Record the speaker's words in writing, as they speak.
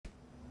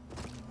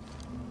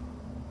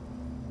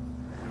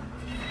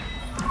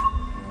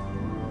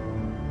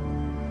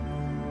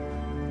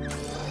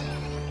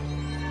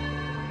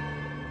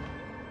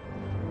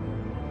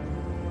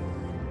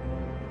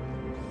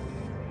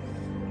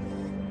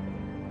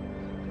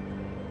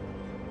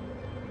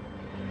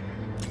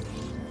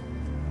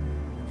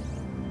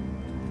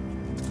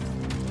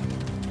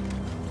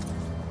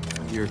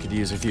Gear could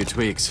use a few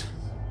tweaks.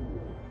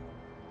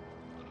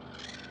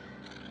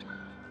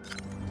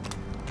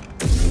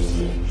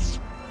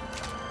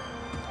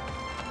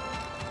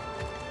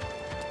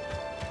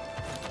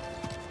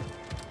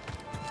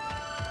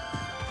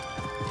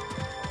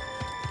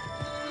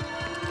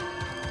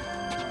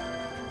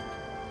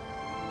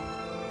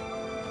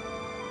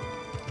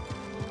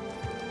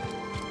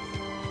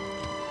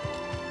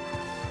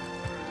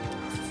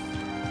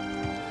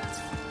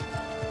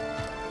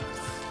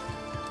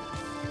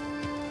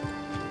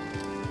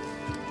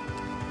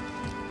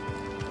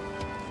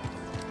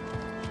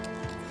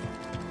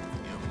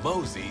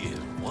 Mosey is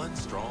one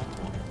strong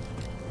woman.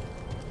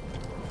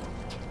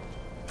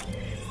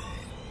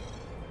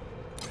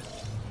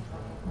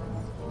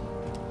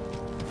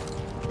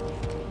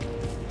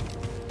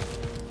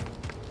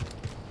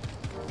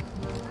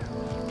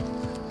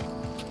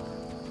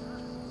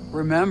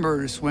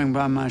 Remember to swing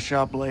by my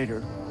shop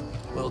later.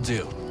 Will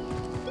do.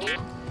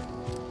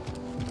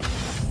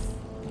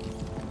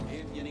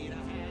 If you need a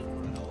hand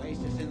for an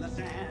oasis in the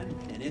sand,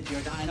 and if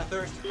you're dying of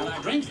thirst, well,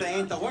 our drinks, they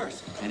ain't the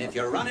worst. And if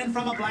you're running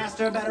from a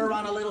blaster, better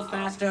run a little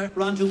faster.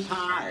 Run to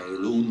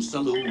Pyloon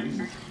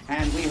Saloon,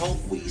 and we hope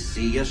we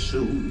see you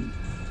soon.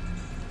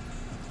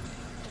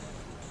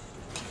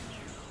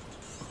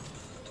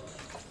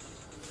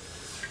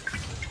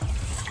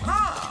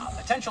 Ah,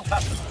 potential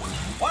customer.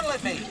 What'll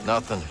it be?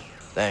 Nothing.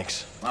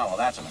 Thanks. Oh, well,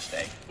 that's a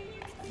mistake.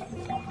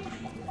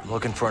 I'm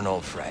looking for an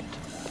old friend.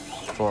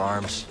 4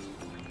 arms,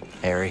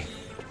 hairy,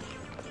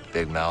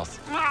 big mouth.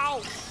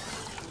 Ow!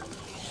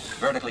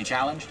 Vertically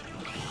challenged?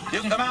 You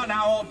can come out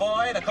now, old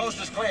boy. The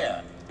coast is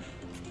clear.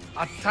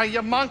 I'll tell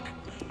you, Monk,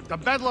 the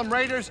Bedlam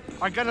Raiders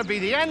are gonna be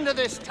the end of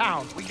this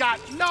town. We got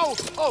no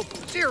hope,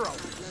 zero,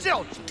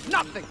 zilch,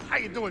 nothing. How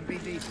you doing,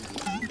 BD?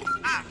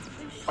 Ah,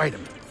 wait a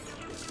minute.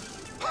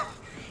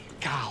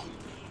 Cal.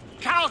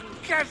 Cal,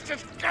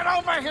 just get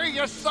over here,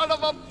 you son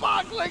of a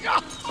bogling.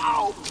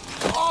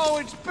 Oh,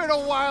 it's been a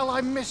while.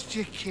 I missed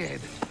you,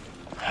 kid.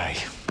 Hey.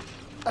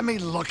 Let me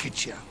look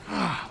at you.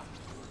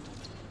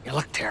 You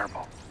look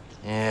terrible.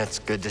 Yeah, it's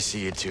good to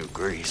see you too,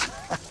 Grease.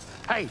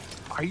 Hey,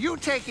 are you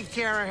taking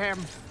care of him?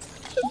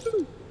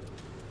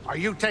 Are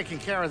you taking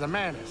care of the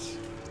Manus?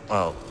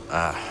 Well,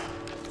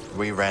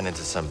 we ran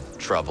into some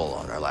trouble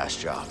on our last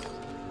job.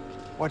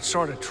 What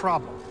sort of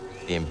trouble?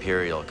 The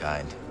Imperial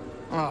kind.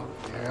 Oh,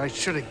 yeah, I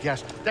should have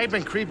guessed. They've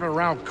been creeping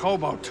around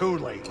Kobo, too,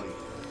 lately.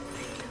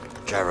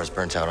 Gyro's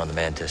burnt out on the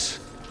Mantis.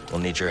 We'll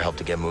need your help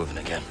to get moving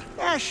again.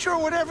 Yeah, sure,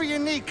 whatever you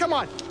need. Come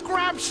on,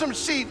 grab some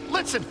seed.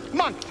 Listen,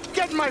 Monk,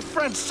 get my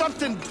friend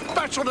something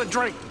special to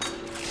drink.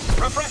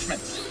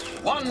 Refreshments.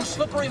 One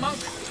slippery monk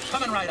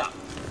coming right up.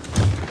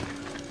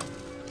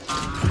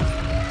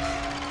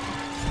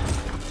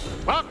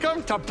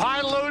 Welcome to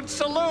Pyloon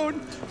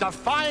Saloon, the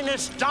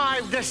finest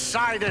dive this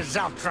side of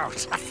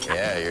Zeltros.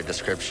 Yeah, your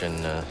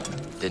description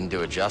didn't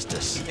do it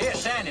justice. Here's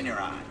sand in your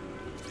eye.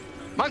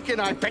 Monk and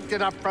I picked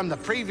it up from the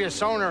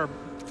previous owner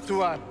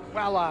to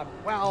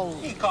well...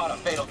 He caught a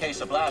fatal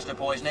case of blaster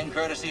poisoning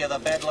courtesy of the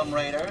Bedlam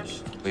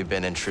Raiders. We've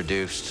been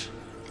introduced.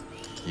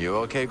 You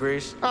okay,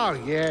 Grease? Oh,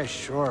 yeah,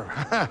 sure.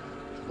 As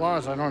long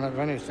as I don't have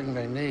anything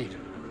they need.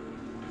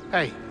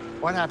 Hey,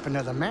 what happened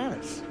to the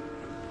Manus?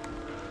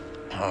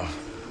 Oh,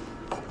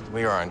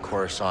 we were on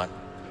Coruscant,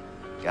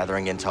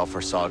 gathering intel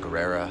for Saw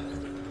Gerrera.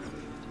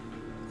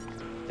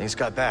 Things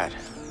got bad.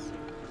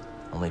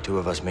 Only 2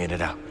 of us made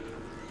it out.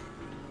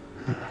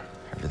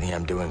 Everything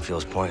I'm doing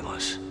feels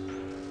pointless.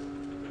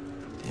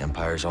 The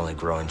Empire's only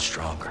growing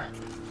stronger.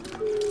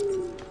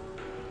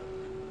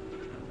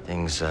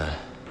 Things,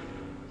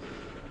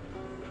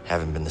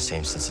 haven't been the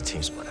same since the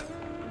team split up.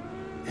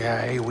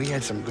 Yeah, hey, we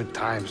had some good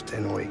times,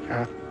 didn't we,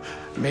 huh?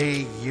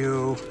 Me,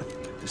 you,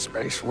 the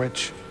Space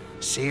Witch,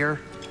 Seer.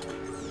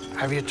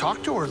 Have you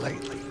talked to her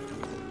lately?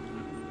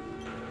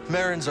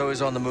 Marin's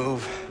always on the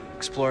move,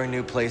 exploring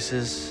new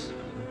places,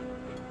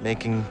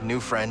 making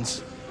new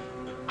friends.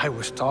 I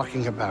was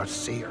talking about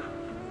Seer.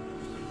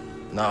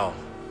 No.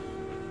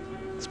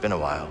 It's been a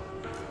while.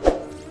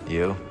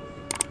 You?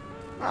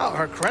 Well,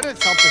 her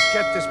credits helped us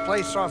get this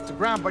place off the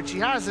ground, but she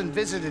hasn't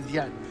visited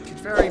yet. She's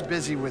very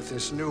busy with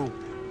this new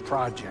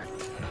project.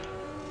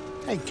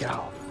 Hey,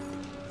 Cal.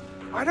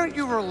 Why don't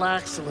you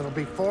relax a little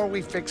before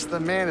we fix the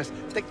Manus?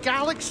 The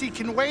galaxy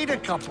can wait a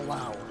couple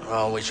hours.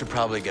 Well, we should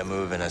probably get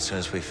moving as soon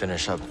as we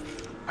finish up.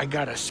 I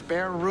got a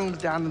spare room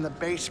down in the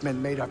basement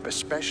made up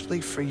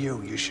especially for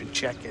you. You should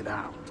check it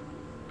out.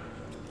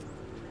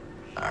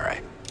 All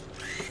right.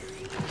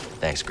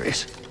 Thanks,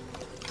 Grace.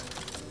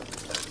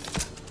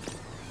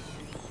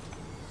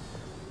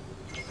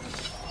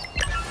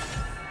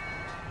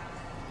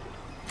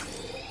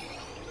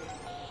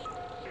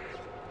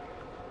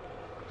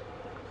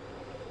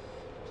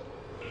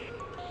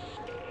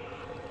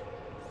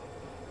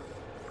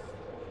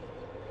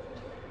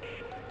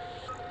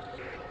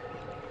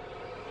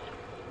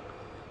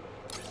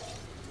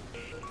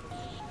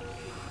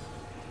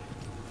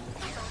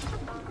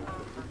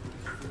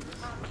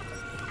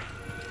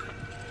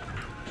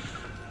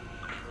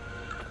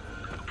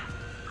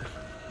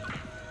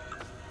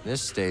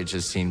 This stage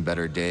has seen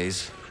better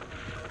days.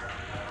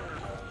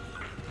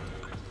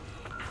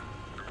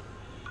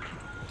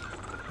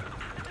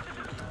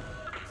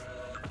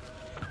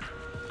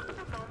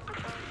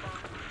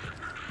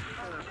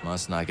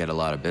 Must not get a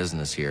lot of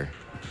business here.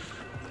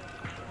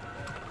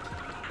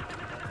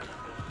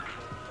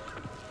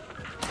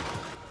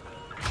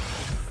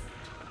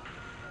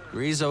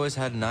 Grease always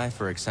had an eye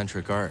for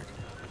eccentric art.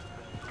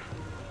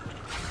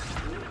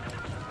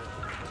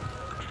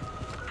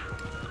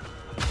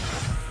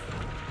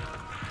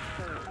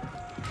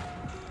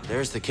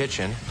 There's the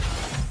kitchen.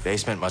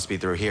 Basement must be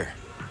through here.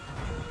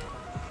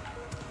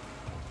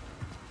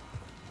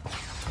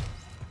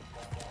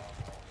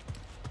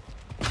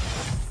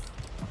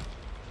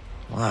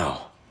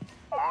 Wow.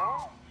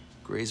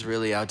 Grease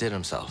really outdid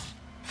himself.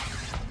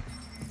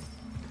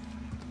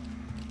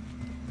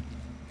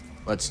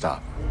 Let's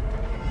stop.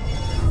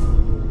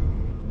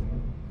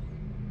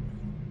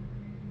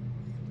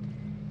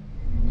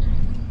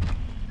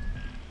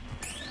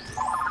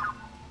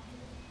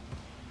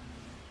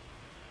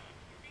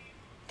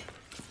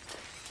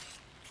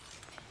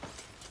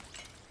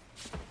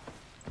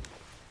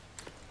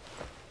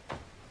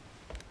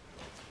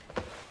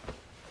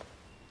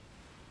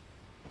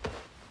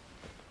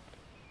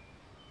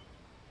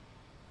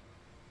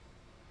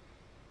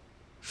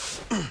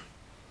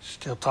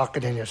 Still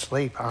talking in your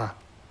sleep, huh?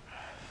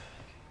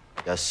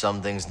 Guess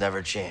some things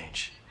never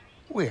change.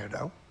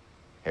 Weirdo.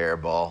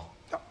 Hairball.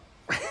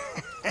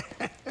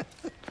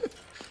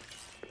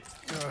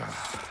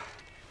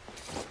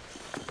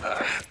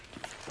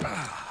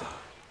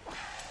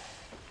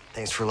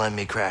 Thanks for letting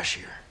me crash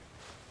here.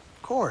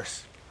 Of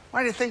course.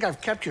 Why do you think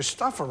I've kept your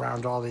stuff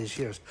around all these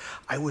years?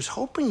 I was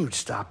hoping you'd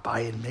stop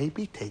by and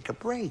maybe take a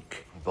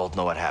break. We both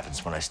know what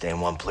happens when I stay in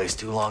one place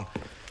too long.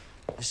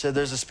 You said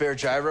there's a spare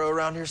gyro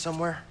around here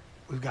somewhere?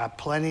 We've got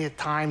plenty of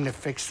time to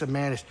fix the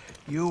madness.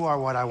 You are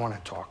what I want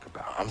to talk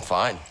about. I'm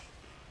fine.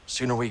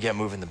 Sooner we get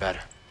moving, the better.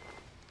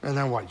 And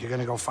then what, you're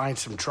gonna go find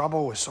some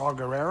trouble with Saw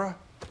Gerrera?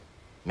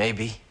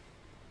 Maybe.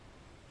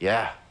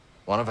 Yeah,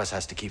 one of us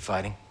has to keep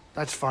fighting.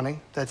 That's funny.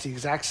 That's the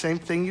exact same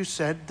thing you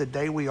said the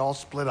day we all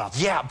split up.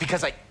 Yeah,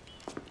 because I...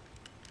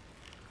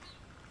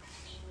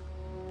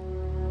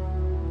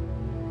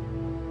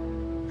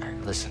 All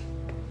right, listen.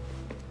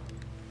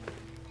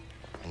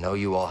 I know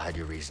you all had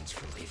your reasons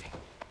for leaving.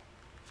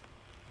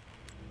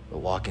 But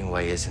walking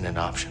away isn't an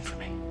option for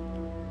me.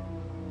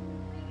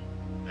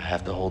 I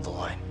have to hold the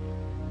line.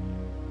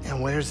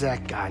 And where's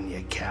that gotten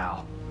you,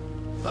 Cal?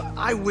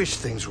 I wish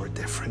things were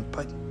different,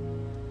 but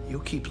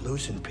you keep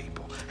losing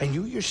people. And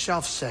you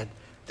yourself said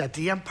that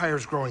the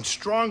Empire's growing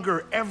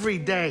stronger every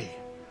day.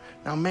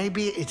 Now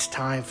maybe it's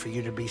time for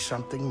you to be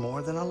something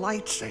more than a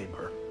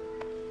lightsaber.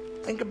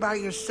 Think about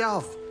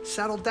yourself.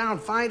 Settle down,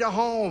 find a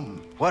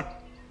home.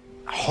 What?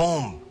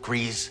 Home,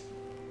 Grease.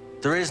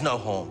 There is no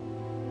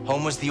home.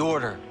 Home was the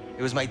Order.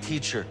 It was my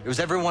teacher. It was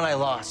everyone I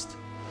lost.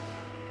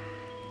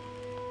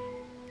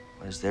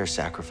 What does their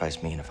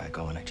sacrifice mean if I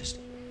go and I just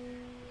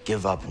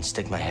give up and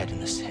stick my head in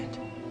the sand?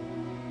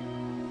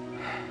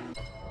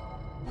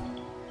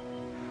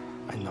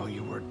 I know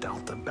you were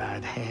dealt a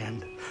bad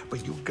hand,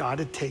 but you've got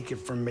to take it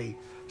from me.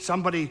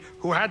 Somebody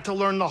who had to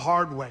learn the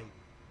hard way.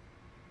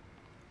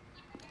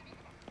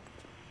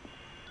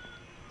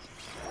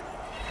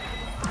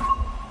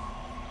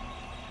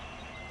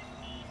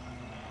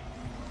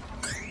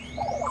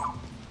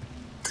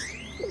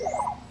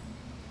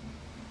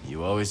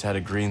 You always had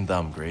a green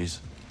thumb,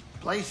 Grease.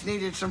 Place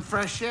needed some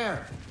fresh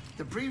air.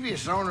 The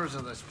previous owners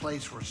of this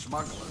place were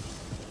smugglers.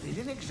 They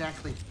didn't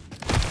exactly...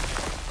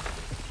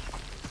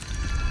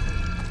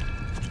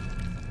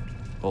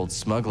 Old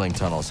smuggling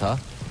tunnels, huh?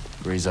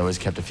 Grease always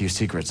kept a few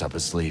secrets up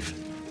his sleeve.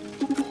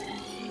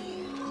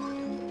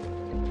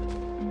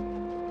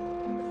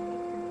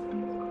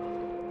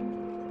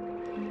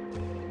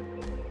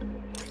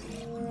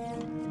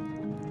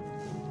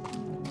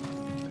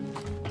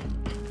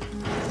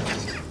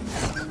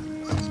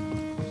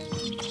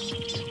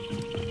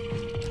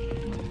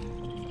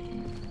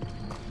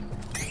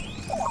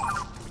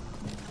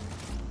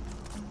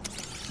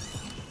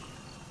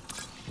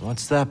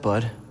 What's that,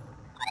 bud?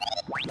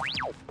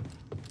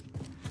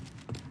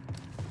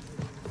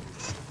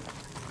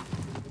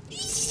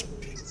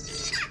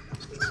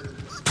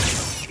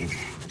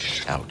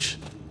 Ouch.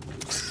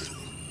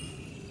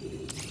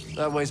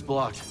 That way's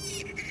blocked.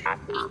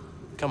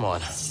 Come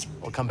on,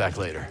 we'll come back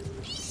later.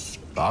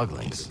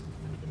 Boglings?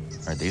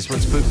 Aren't these what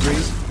spook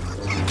Grease?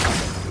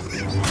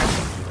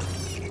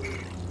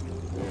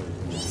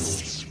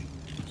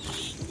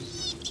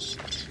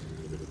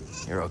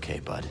 You're okay,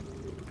 bud.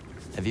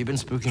 Have you been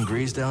spooking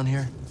Grease down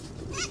here?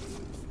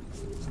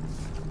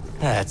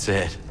 That's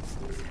it.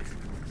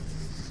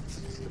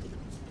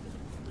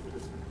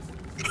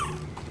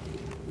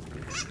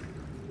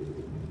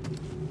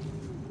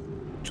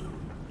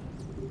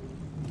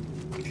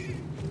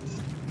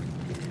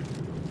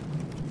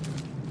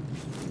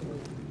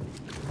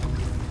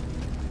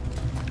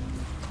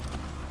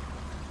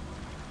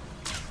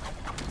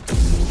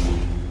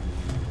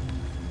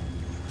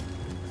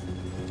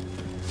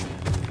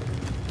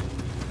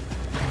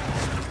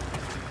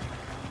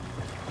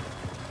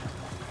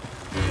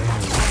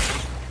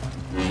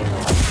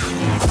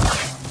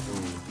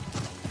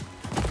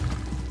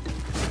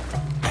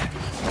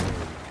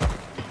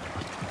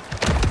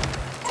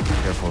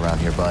 around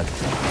here, bud.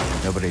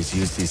 Nobody's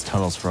used these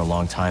tunnels for a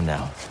long time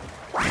now.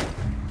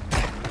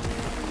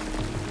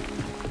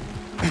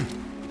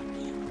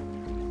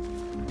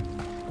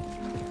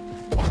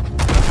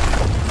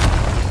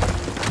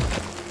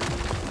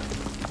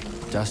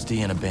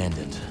 Dusty and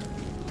abandoned.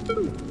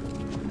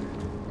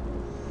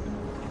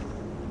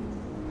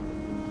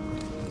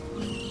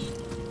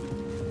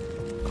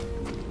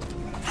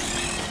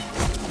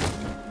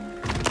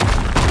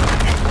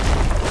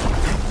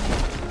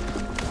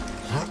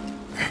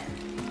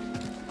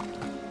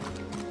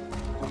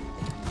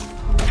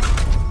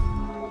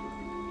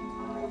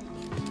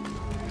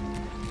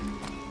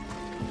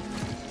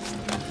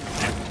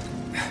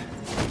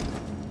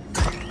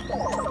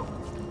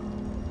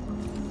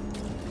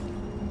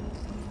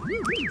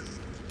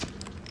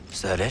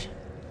 Is that it?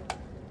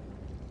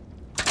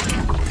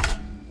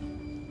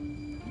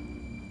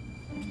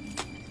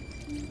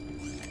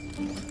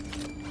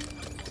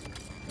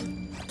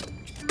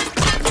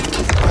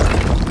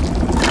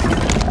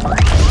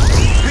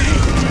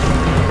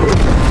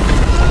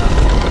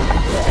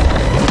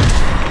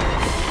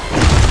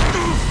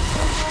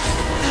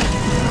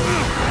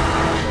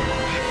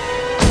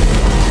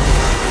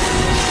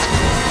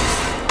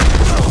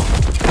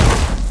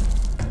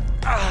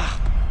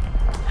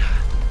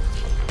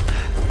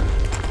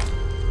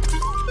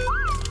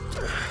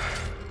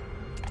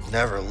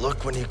 Never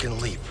look when you can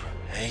leap,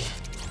 eh?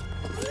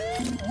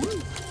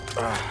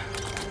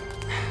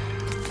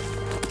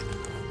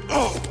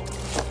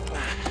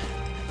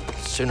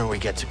 The sooner we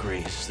get to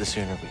Greece, the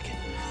sooner we can...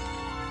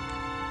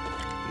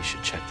 We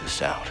should check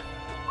this out.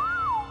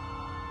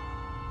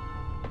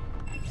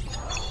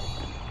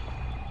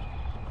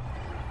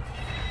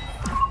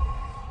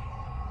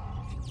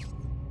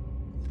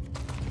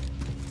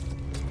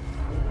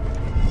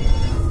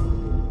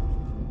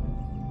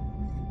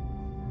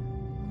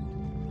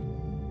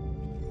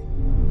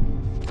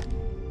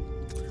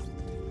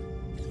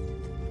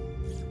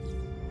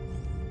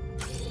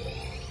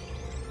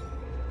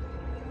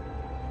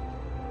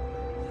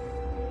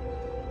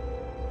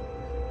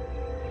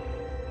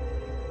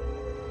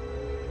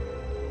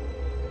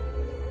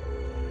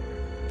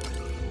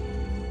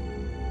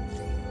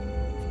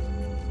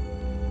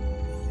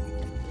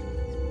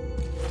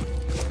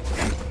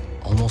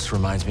 Almost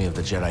reminds me of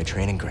the Jedi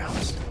training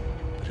grounds,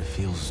 but it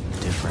feels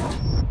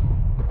different.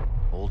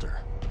 Older.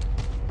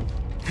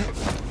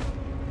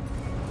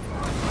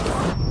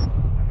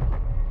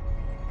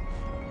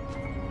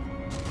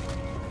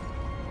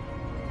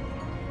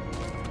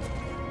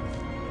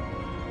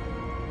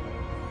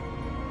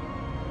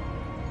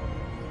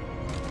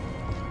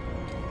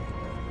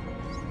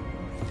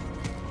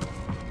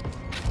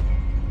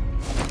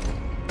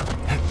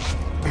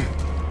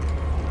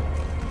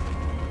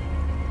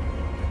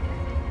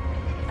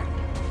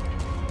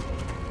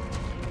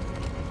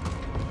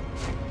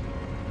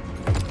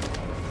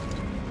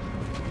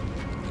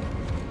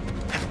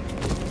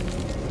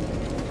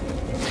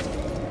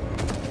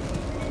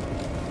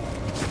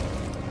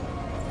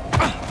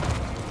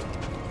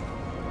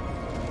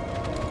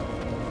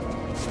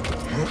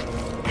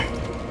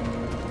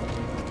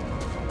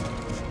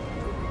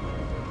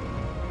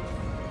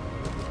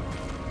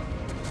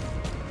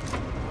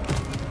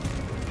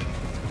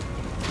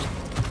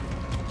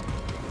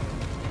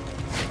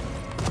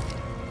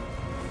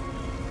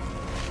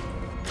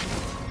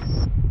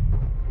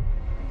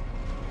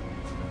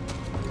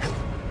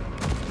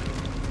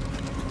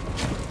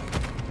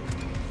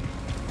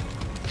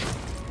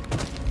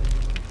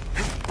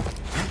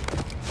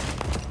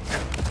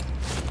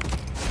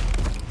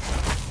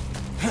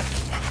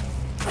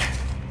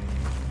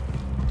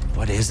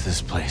 What is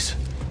this place?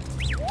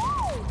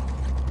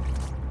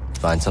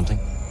 Find something?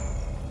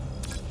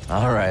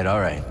 All right.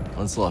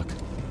 Let's look.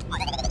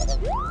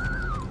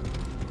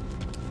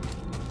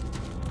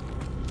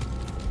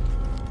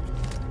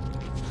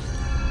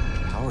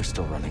 Power's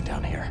still running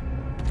down here.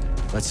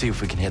 Let's see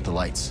if we can hit the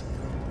lights.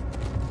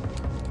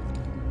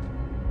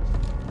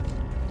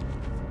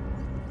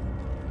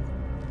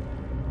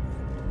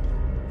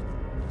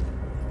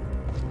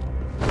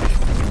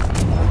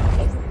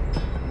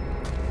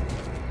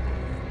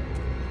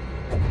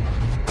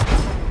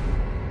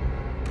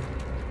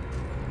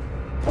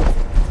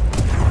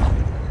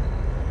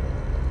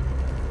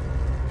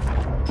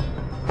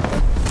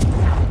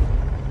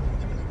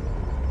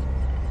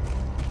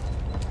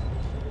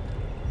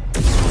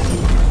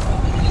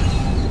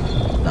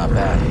 Not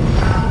bad.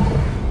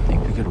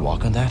 Think we could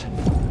walk on that?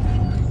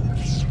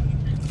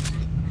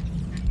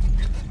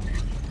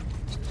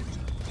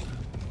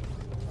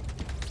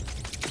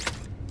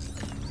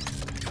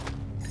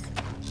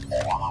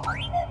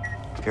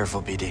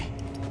 Careful, BD.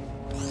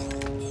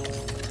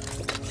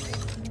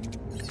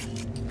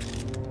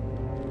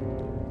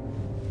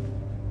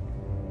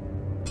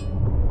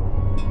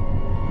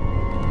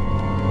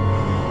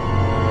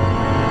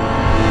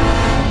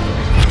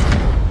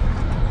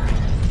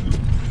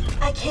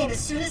 I came as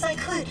soon as I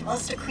could,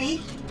 Master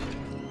Kree.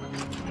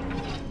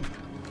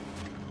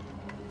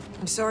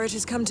 I'm sorry it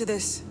has come to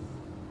this.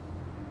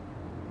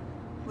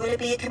 Will it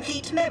be a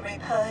complete memory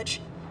purge?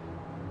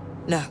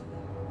 No.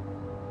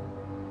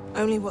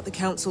 Only what the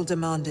Council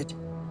demanded.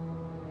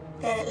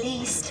 Then at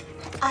least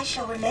I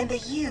shall remember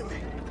you.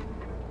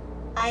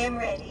 I am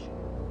ready.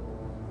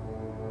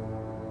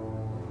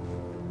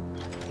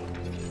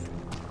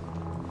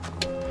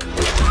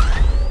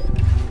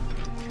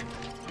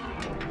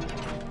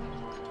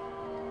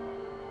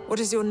 What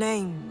is your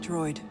name,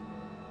 droid?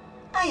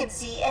 I am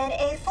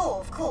ZNA4,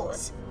 of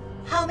course.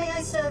 How may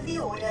I serve the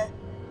Order?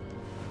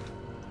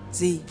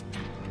 Z.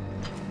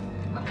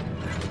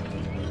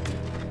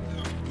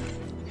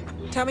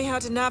 Tell me how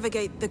to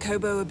navigate the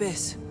Kobo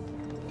Abyss.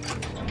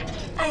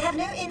 I have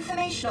no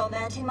information on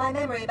that in my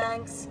memory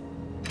banks.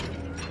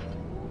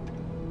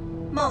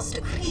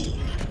 Master Kree,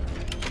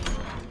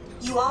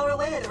 you are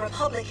aware the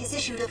Republic has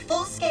issued a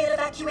full-scale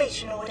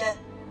evacuation order.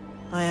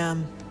 I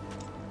am.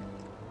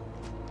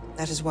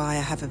 That is why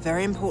I have a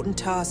very important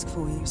task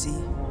for you, Z.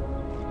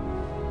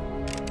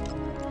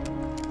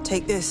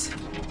 Take this.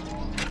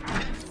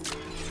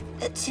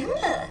 A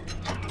tuna?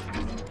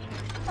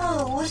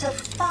 Oh, what a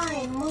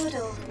fine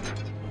model.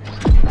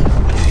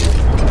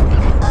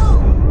 Oh,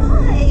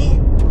 my!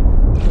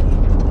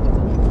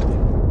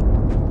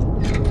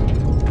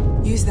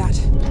 Use that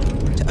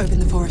to open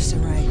the forest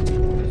array.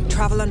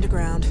 Travel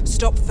underground.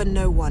 Stop for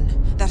no one.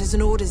 That is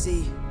an order,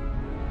 Z.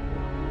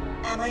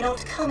 Am I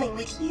not coming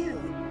with you?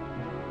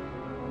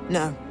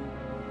 No.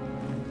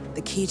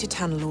 The key to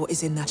Tanalorr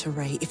is in that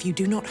array. If you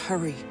do not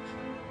hurry,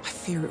 I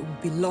fear it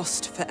will be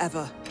lost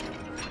forever.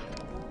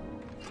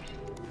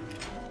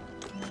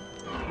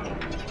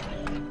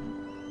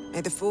 May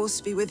the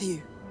Force be with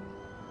you.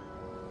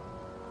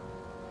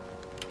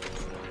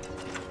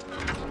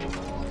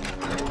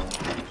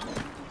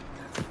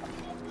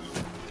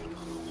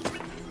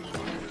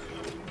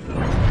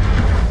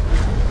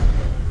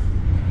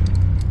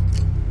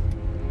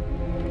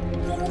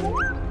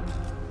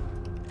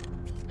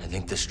 I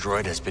think this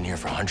droid has been here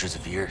for hundreds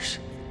of years.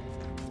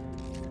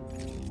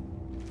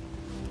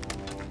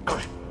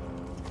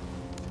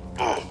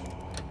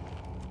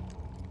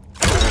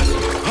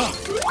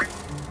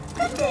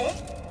 Good day.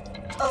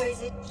 Or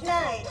is it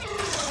night?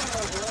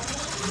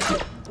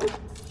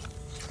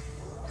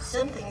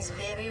 Something's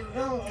very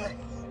wrong.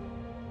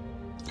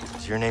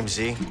 Is your name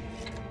Z?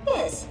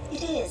 Yes,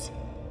 it is.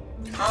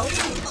 How is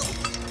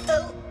it?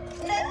 Oh,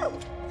 no!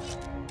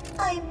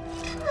 I'm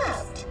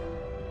trapped.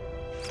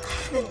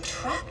 I've been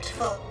trapped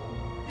for...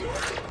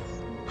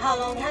 How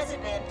long has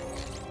it been?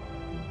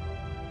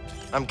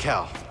 I'm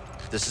Cal.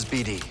 This is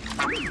BD.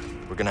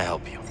 We're gonna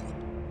help you.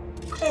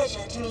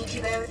 Pleasure to meet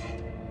you both.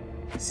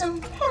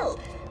 Some help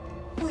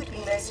would be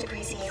most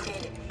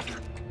appreciated.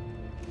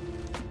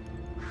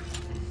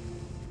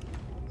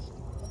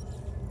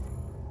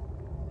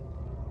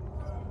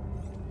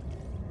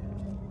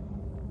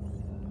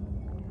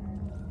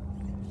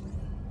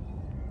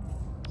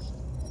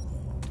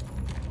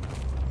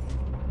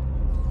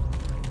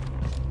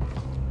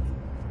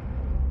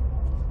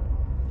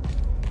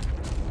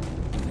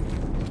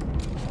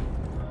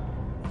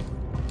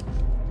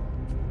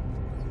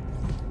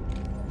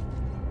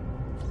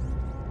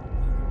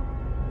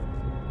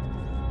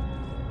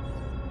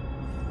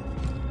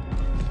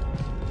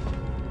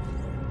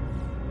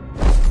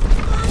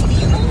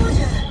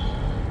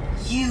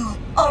 You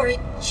are a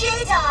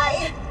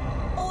Jedi!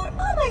 Or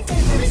are my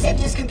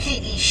photoreceptors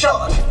completely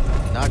shot?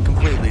 Not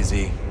completely,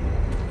 Z.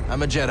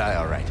 I'm a Jedi,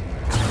 all right.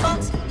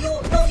 But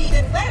you're not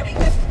even wearing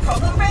the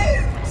proper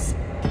robes!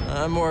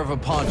 I'm more of a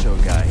poncho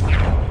guy.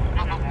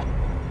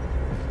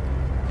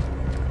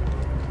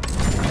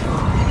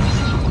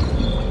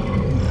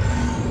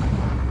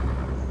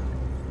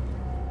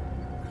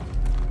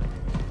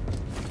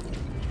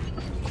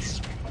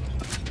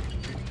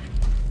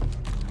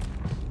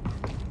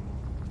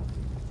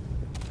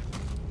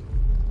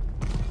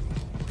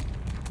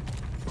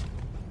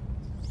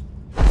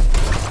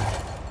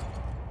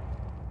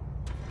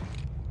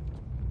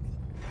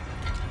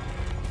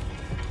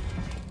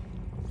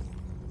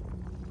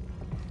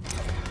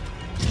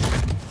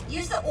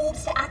 Use the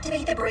orbs to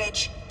activate the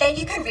bridge. Then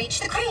you can reach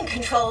the crane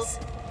controls.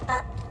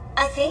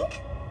 I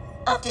think?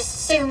 After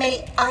so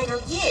many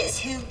idle years,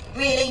 who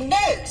really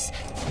knows?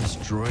 This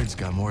droid's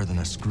got more than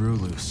a screw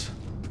loose.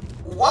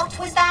 What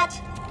was that?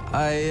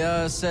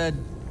 I, said,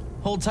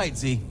 hold tight,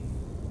 Z.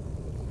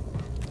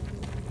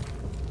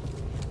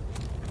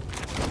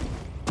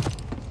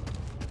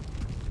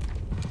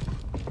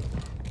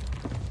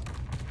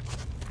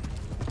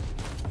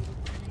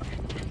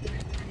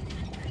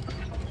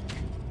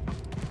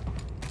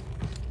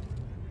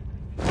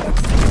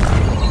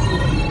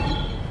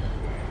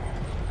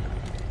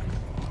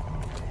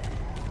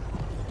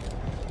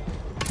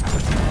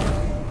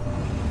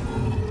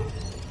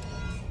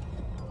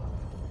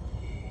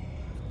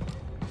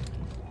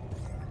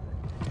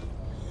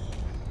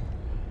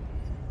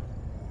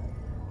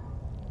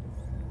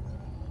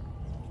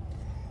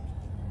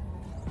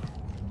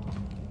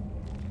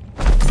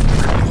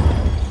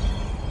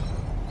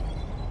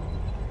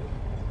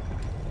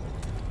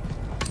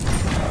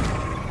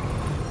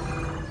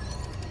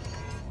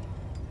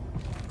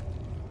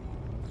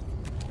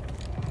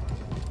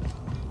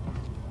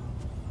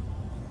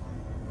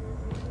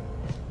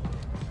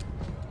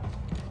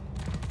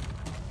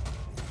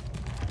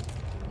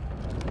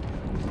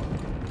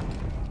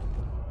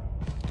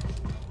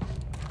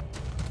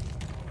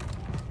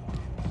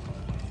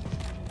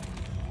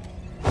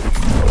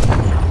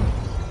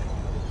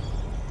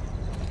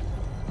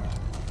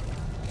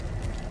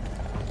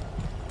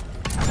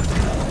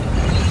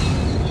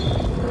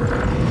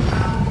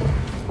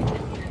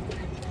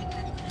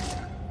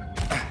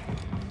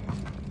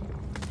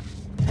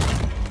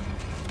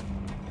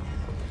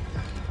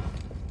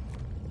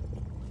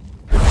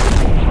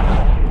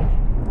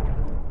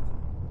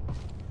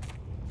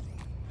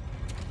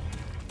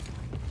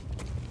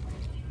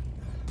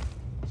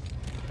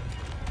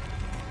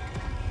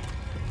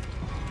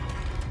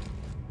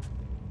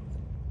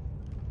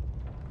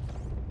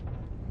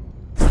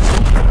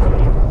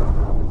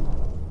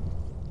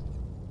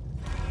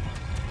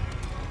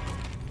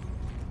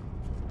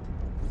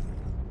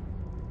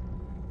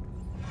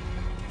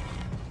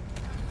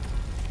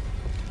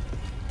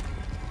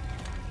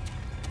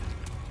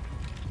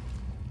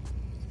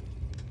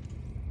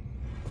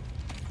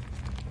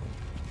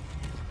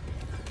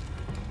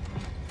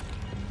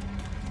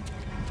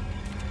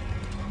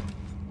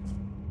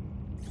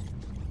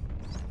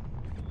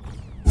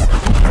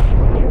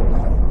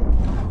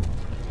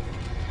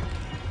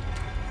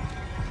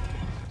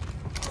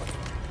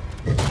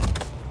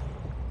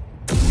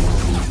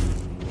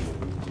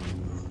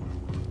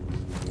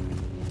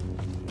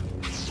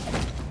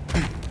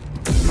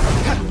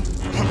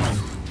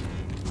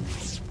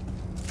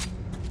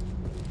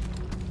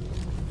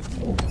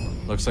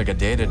 Looks like a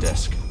data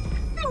disk.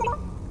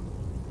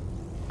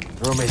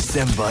 Room is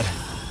dim, bud.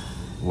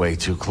 Way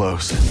too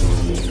close.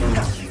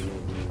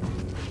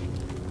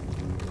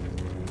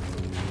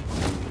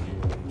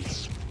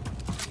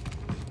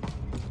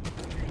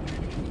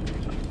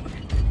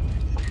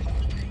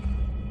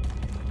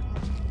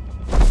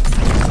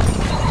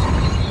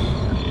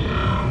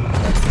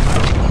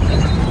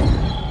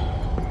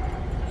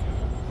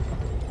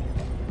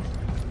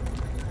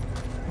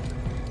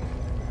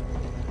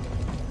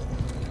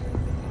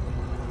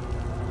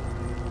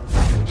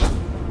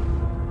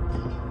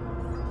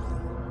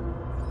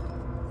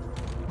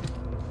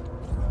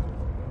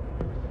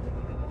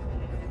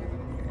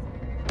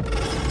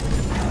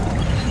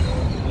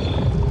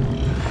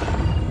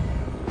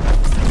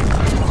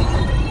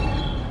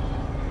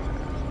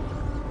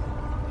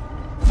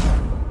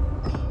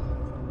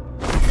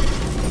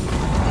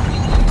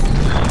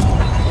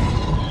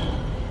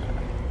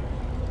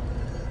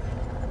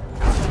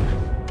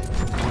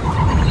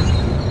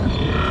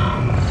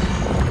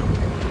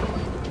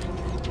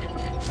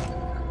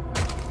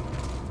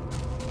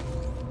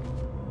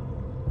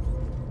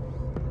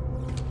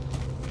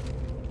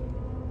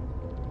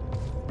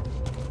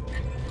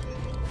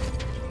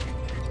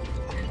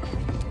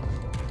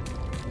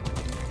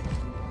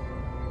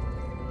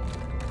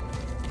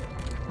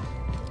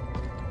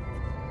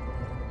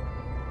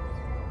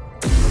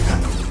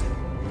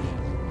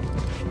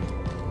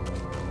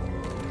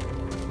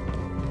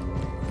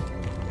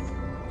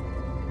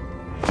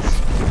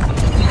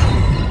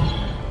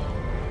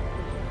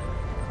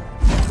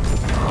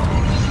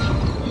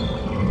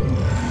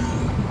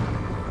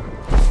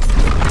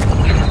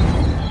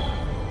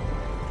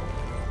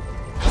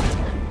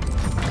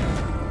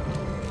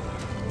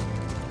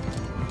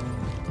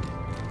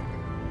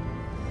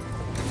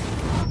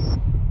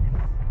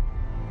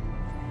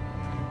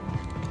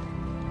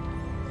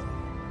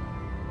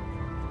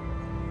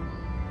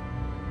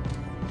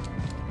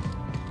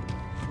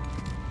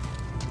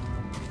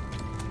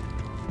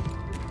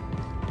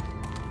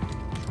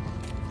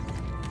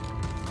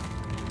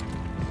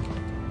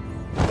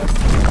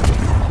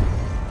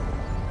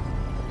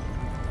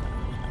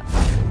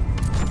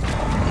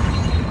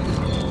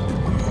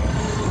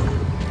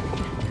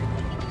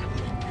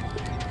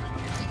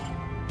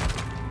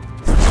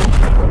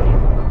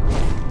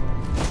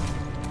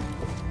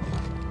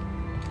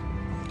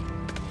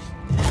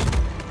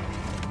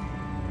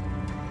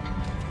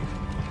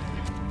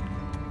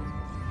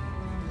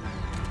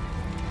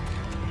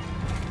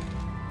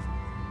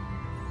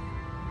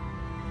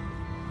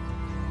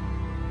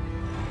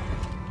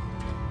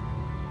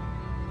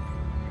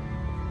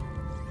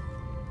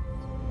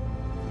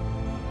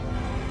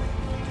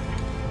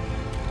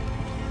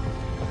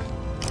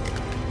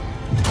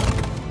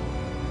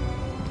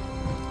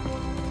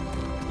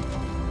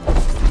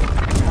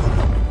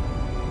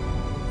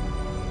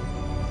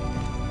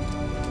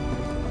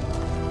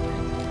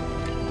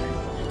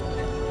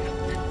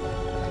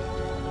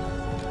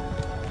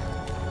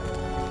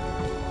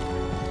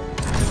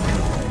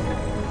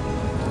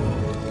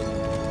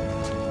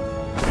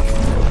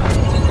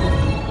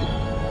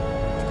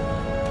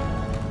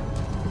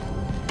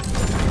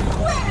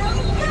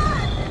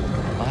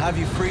 Have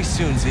you free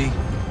soon, Z.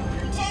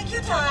 Take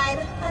your time.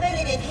 I've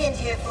only been pinned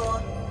here for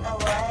a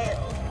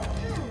while.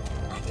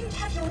 I don't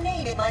have your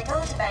name in my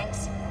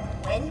databanks.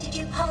 When did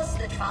you pass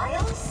the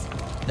trials?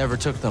 Never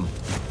took them.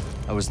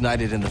 I was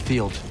knighted in the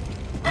field.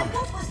 And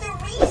what was the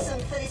reason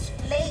for this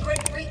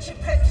flagrant breach of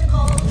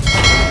protocol?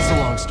 It's a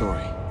long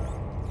story.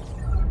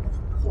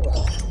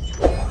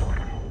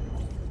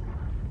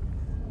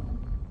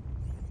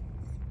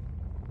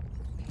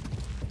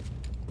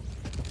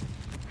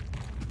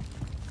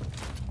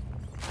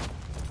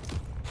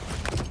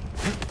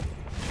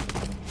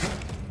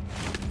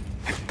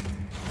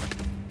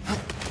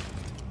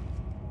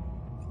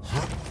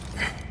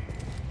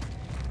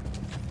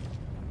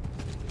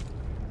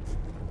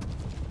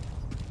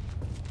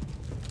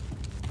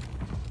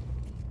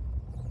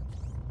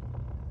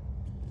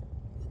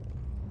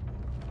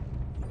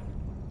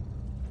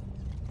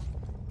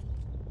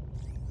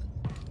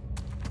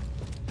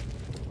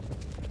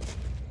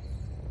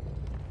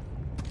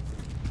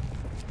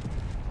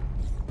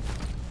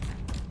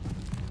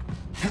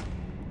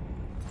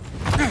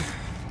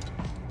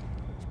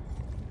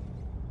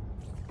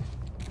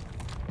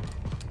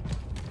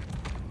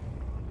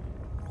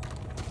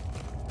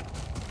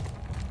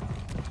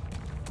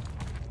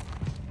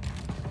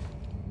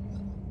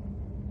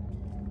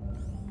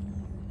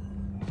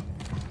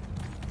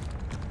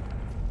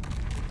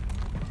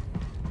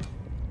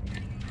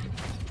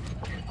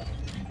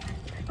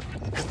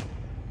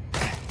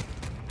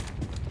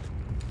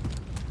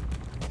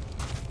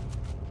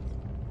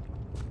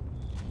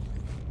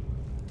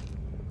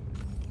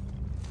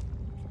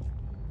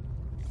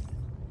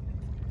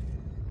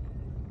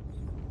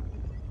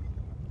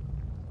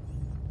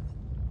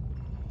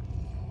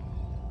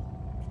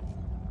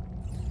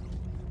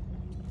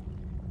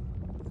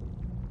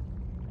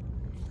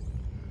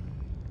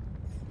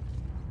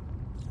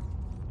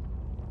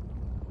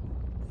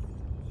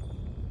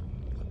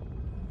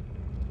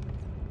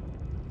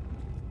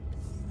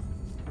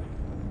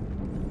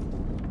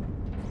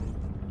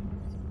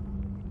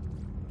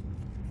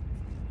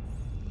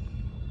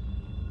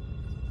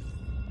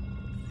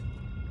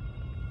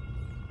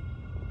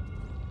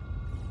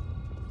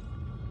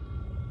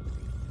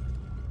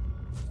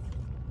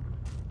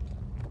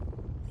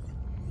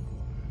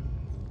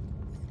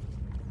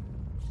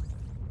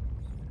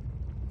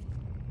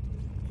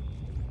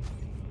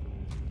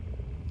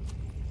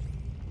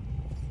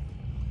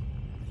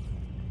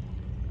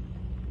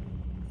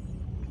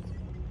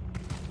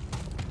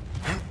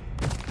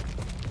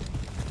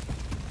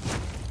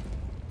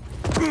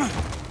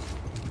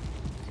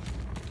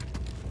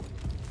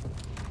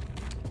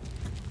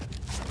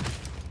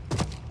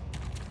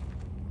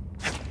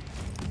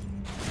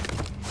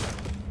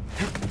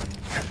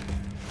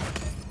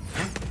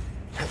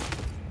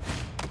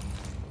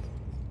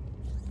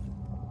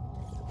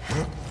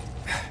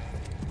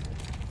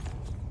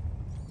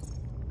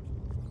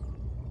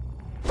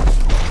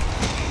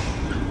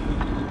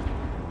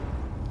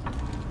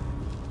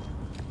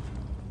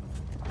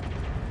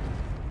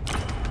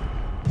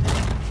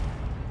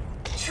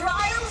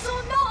 Trials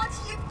or not,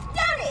 you've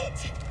done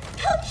it!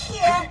 Come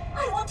here!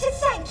 I want to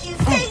thank you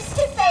face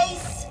to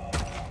face!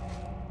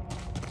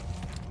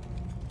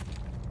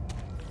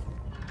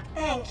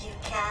 Thank you,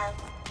 Cal.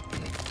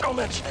 Don't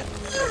mention it.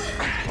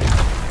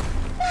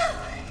 Now,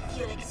 if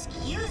you'll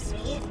excuse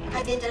me,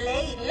 I've been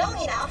delayed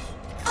long enough.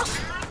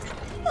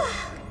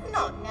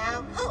 Not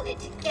now. Hold it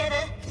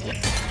together.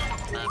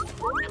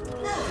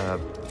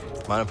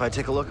 Mind if I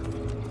take a look?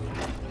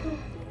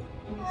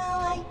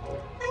 Well,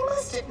 I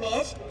must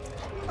admit,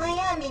 I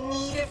am in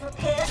need of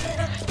repair.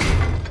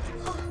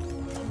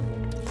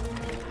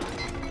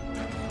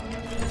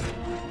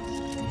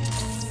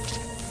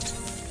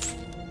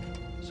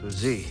 So,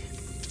 Z,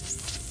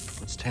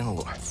 what's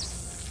Tanalorr?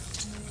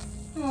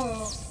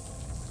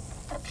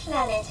 A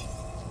planet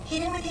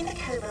hidden within the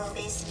Kobo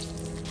abyss.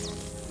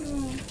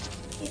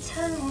 It's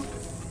home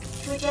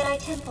to a Jedi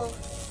temple.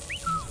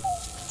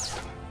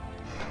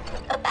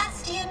 A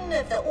bastion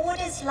of the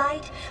Order's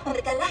light on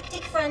the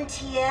galactic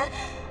frontier.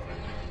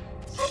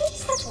 At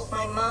least that's what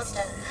my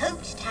master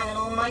hoped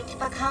Tanalorr might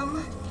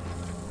become.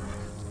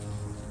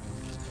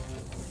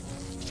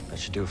 That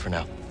should do it for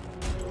now.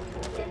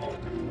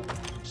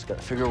 Just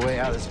gotta figure a way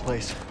out of this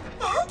place.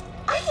 Well,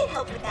 I can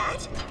help with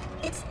that.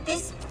 It's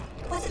this...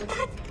 Was it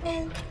that?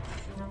 No.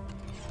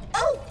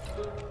 Oh!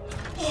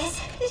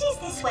 Yes, it is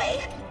this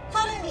way.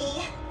 Follow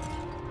me.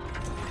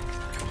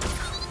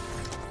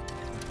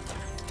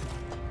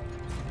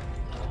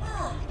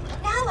 Ah,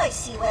 now I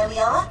see where we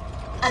are.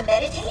 A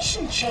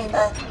meditation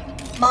chamber.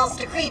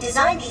 Master Kree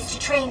designed these to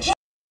train Jedi.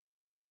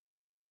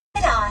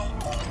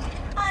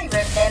 I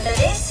remember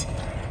this.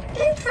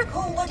 Don't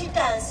recall what it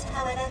does,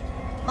 however.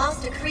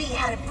 Master Kree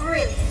had a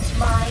brilliant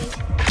mind.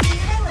 Do you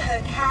know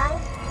her,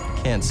 Cal?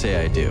 Can't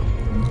say I do.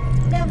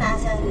 No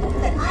matter,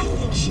 but I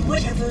think she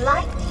would have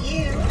liked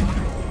you.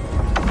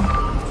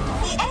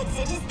 The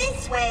exit is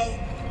this way.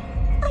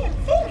 I am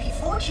very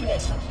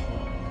fortunate.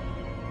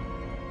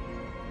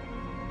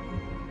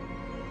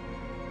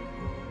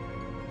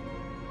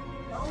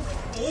 Oh,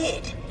 it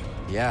did.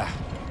 Yeah,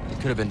 it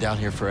could have been down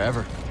here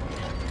forever.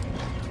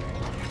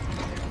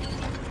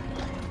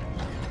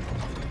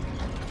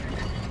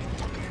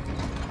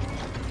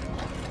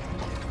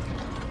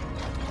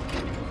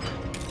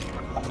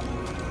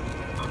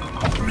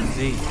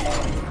 Z,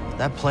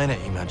 that planet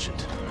you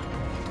mentioned.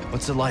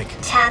 What's it like?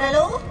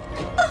 Tanalorr?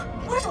 Oh,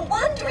 what a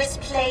wondrous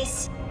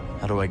place.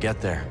 How do I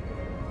get there?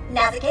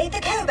 Navigate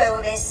the Kobo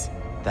abyss.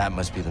 That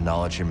must be the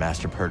knowledge your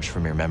master purged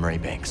from your memory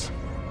banks.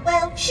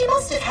 Well, she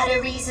must have had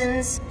her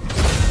reasons.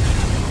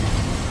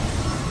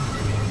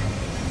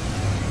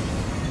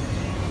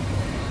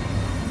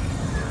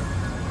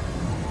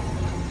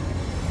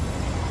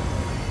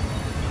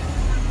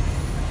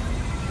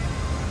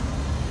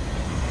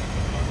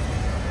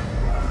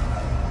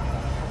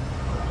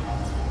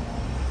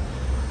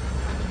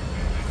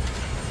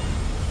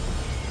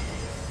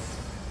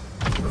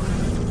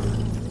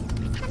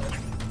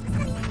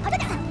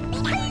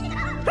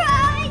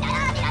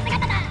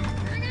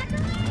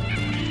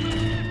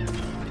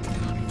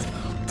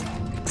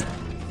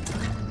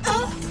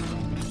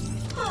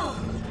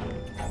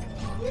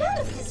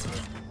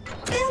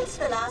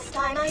 The last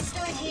time I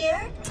stood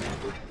here.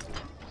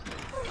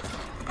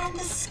 And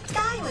the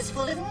sky was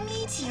full of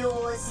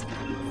meteors.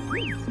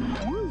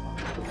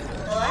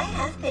 Oh, I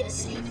have been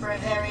asleep for a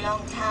very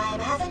long time,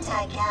 haven't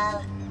I,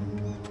 Cal?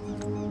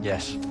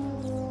 Yes.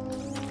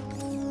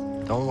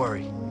 Don't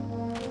worry.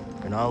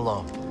 You're not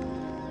alone.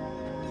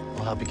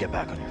 We'll help you get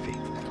back on your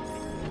feet.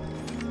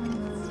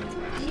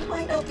 You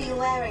might not be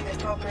wearing the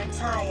proper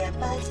attire,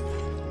 but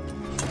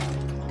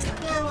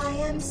now I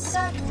am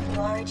certain you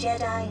are a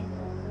Jedi.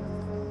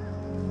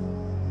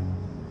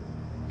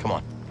 Come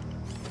on.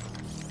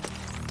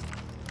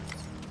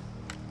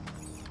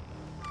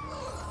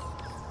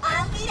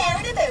 I'll be there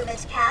in a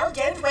moment, Cal.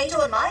 Don't wait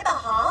on my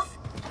behalf.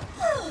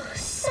 Oh,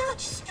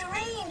 such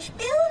strange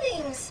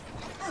buildings.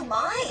 Oh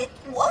my,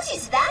 what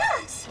is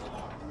that?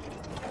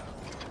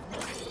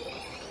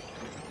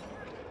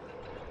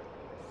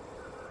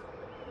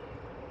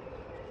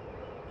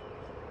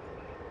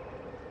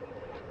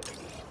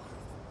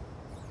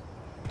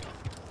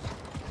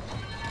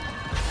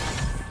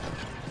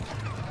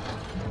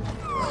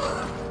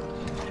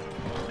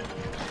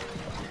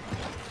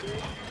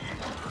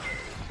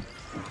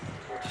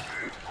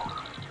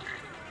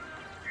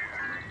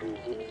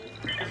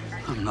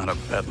 I'm not a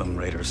Bedlam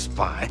Raider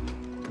spy.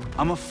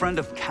 I'm a friend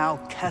of Cal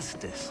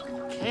Kestis.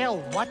 Cal,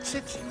 what's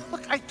it?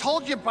 Look, I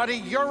told you, buddy,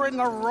 you're in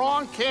the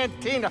wrong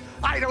cantina.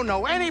 I don't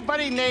know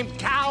anybody named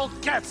Cal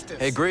Kestis.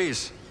 Hey,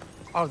 Grease.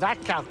 Oh,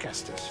 that Cal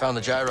Kestis. Found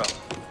the gyro.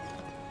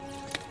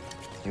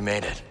 You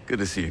made it. Good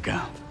to see you,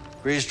 Cal.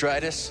 Grease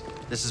Dritus,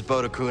 this is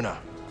Boda Kuna.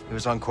 He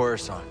was on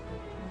Coruscant.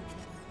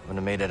 Wouldn't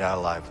have made it out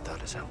alive without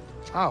his help.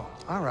 Oh,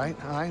 all right.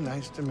 Hi,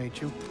 nice to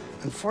meet you.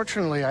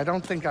 Unfortunately, I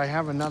don't think I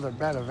have another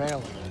bed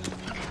available.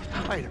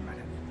 Wait a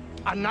minute.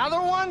 Another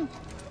one?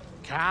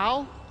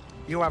 Cal,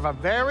 you have a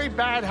very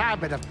bad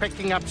habit of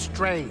picking up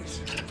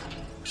strays.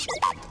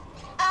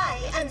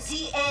 I am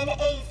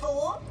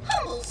ZNA4,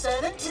 humble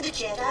servant to the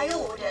Jedi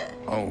Order.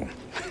 Oh,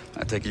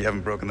 I take it you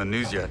haven't broken the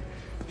news yet.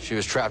 She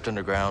was trapped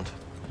underground.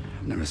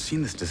 I've never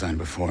seen this design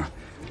before.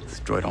 This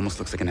droid almost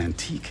looks like an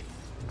antique.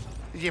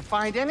 Did you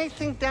find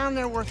anything down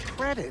there worth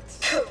credits?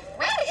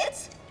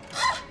 Credits?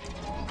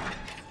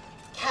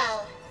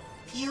 Cal,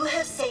 you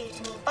have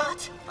saved me,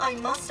 but I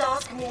must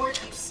ask more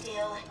of you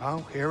still.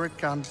 Oh, here it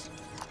comes.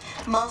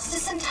 Master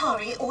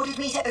Centauri ordered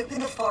me to open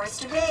the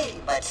forest array,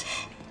 but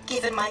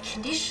given my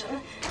condition,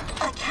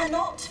 I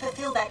cannot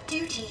fulfill that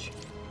duty.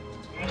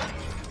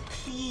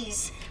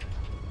 Please.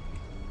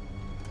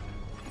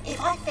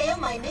 If I fail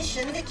my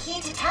mission, the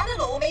key to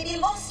Tanalorr may be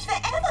lost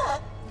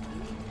forever.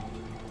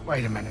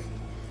 Wait a minute.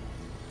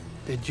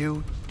 Did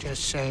you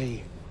just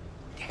say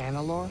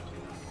Tanalorr?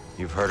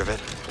 You've heard of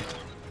it?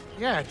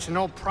 Yeah, it's an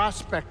old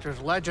prospector's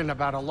legend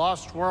about a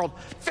lost world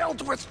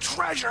filled with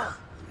treasure.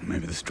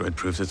 Maybe this droid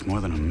proves it's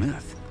more than a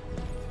myth.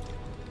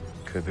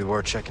 Could be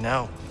worth checking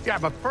out. Yeah,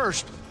 but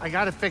first, I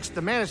gotta fix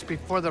the Mantis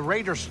before the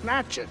Raiders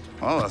snatch it.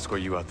 I'll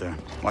escort you out there.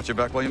 Watch your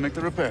back while you make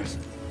the repairs.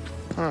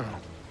 Huh.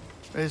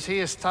 Is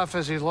he as tough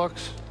as he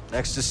looks?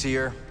 Next to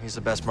Seer, he's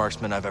the best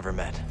marksman I've ever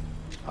met.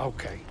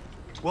 Okay.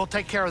 We'll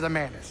take care of the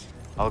Mantis.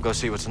 I'll go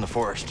see what's in the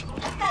forest.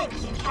 Thank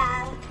you,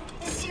 Cal.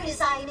 As soon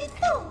as I'm in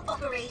full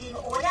operating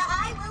order,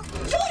 I will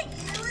join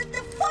you in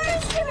the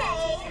forest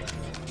array.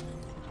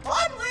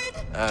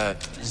 Onward!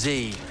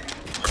 Z.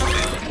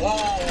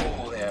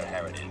 Whoa there,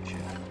 Heritage.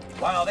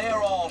 While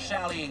they're all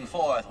sallying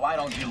forth, why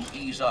don't you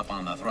ease up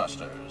on the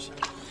thrusters?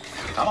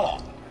 Come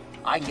along.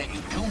 I can get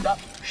you tuned up,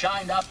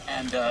 shined up,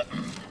 and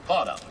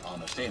caught up on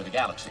the state of the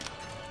galaxy.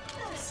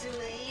 Oh,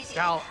 sweet.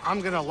 Cal,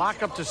 I'm gonna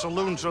lock up the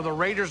saloon so the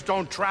Raiders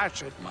don't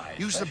trash it. My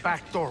Use the pleasure.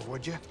 back door,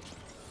 would you?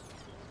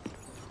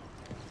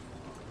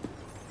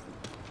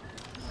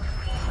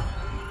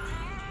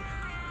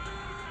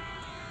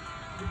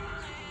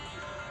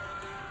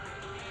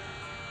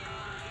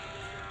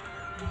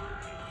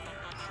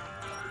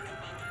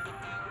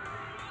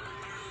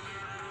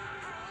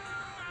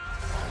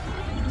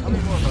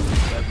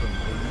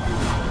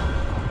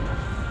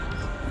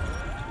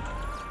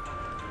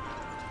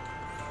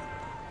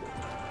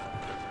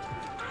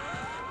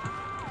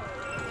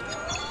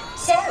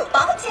 So,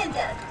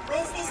 bartender,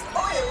 where's this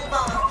oil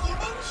bar you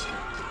mentioned?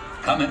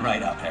 Coming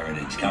right up,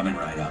 Heritage, coming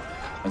right up.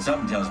 But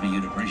something tells me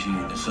you'd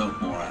appreciate the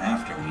soap more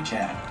after we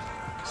chat.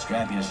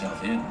 Strap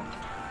yourself in.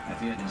 I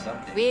fear this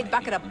update. Weird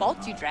bucket of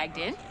bolts you dragged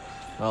in.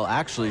 Well,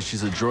 actually,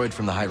 she's a droid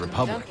from the High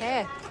Republic. Don't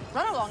care.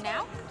 Run along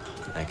now.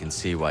 I can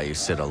see why you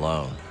sit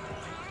alone.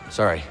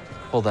 Sorry,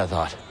 hold that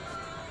thought.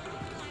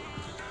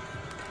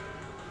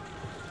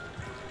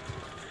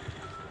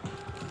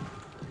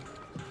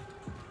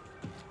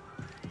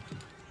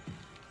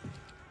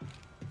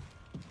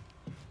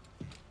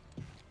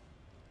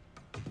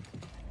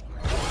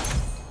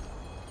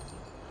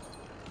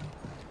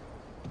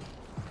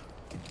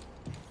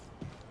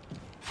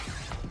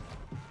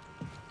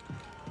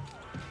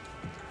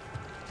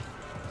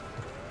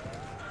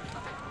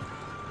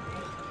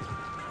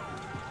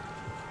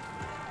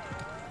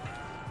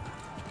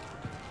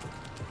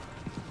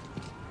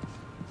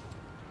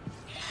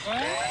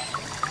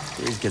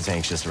 He gets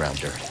anxious around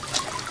dirt.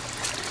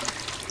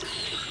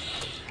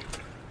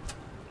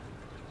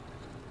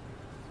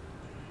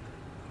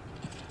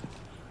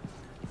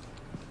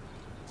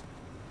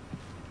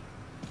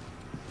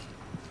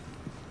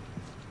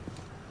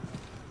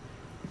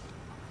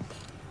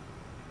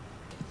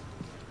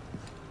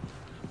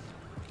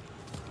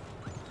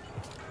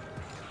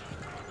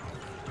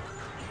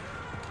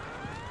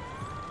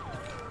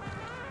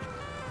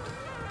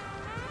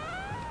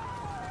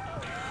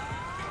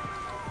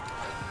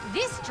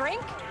 This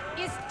drink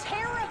is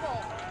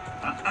terrible.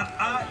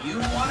 You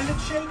wanted it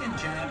shaken,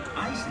 champ.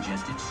 I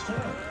suggested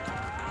stirred.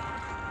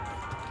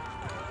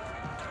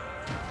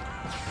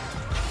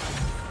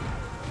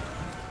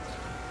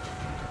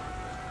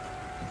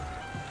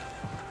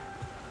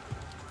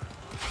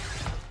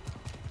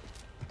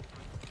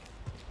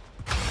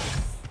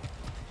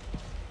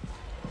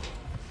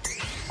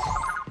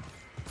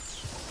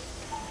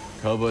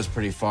 Kobo's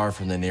pretty far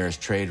from the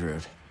nearest trade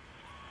route.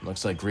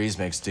 Looks like Grease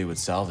makes do with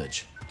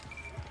salvage.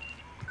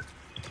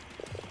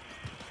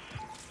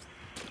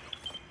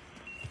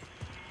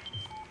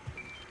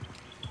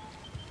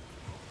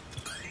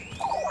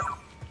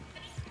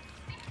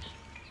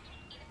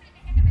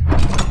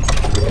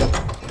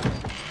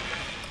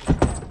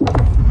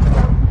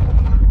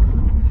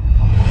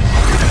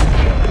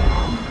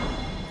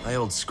 My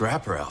old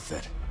scrapper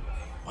outfit.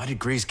 Why did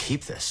Grease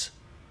keep this?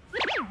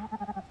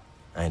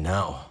 I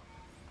know.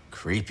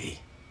 Creepy.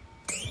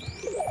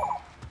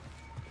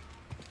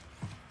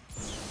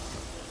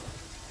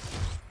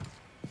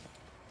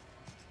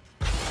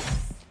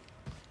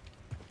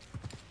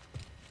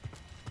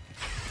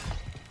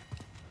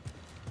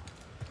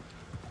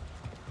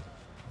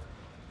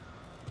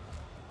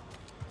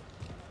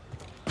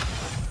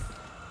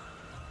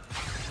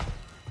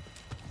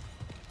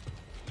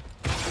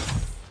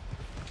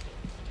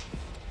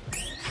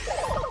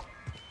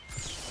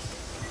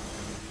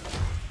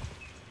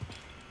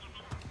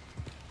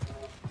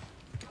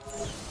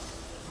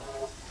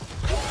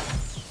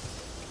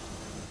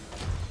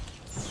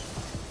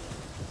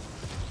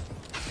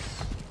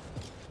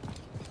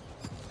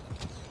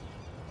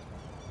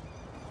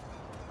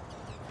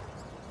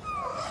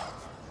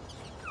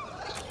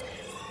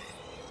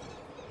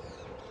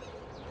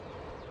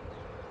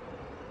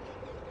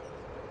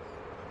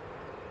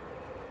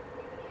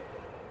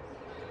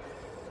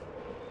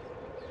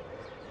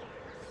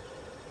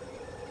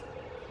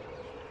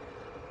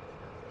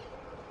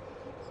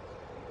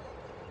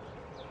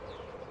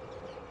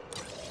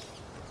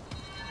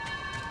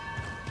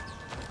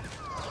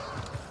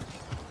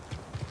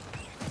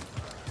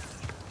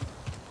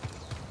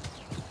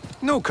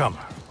 Newcomer.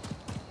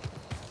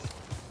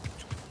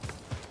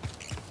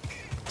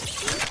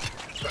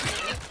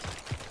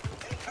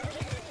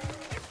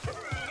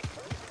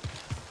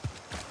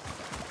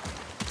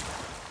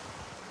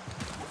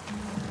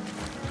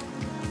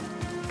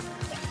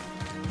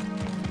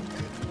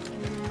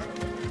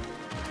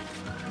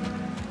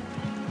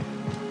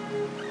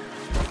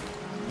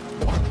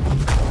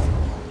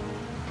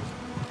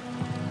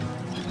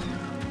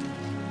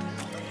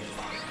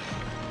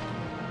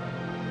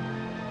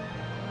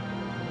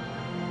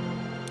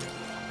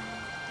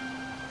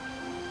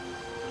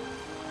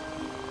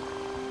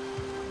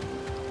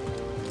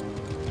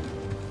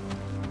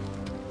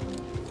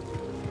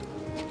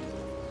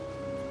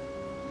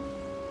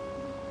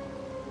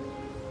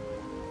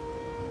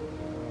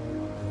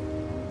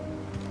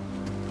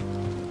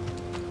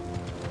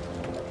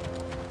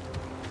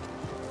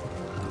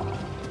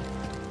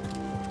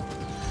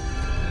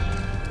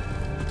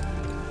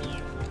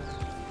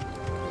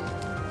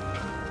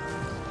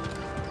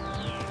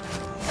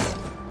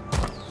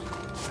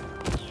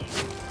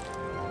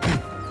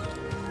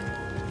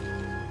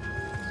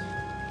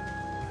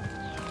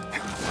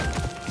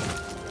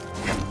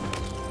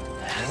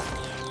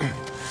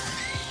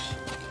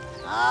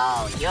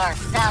 Oh, you're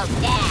so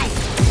dead.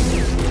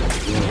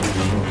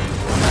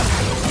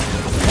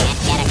 Can't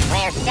get a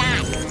clear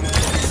shot.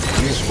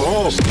 He's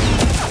frost.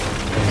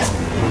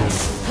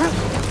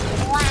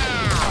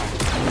 Wow.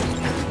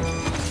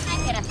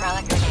 I'm gonna throw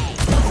a grenade.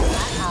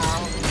 Uh-oh.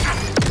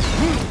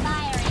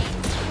 Firing.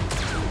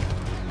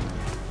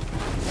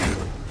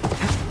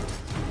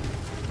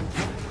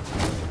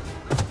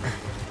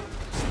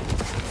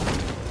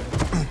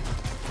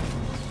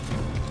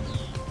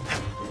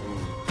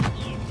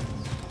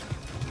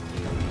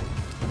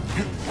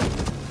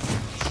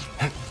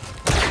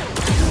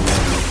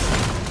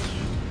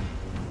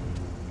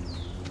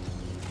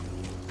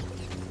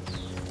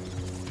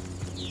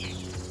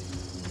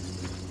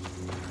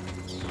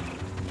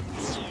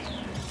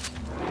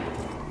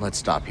 Let's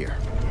stop here.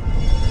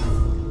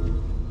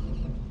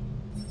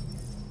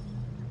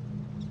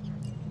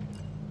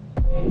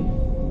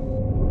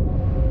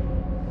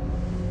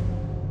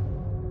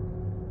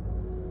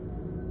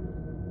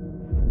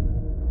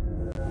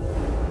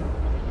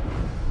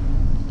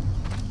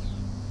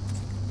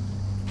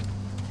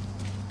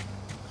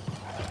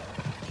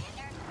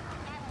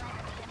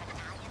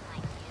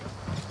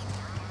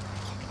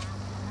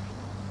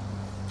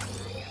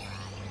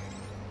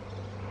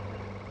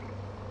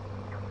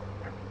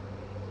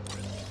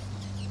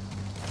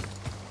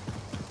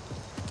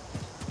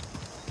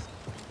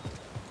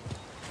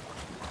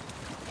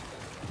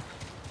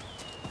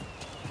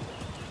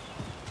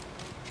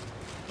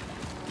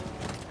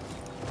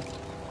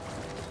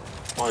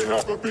 I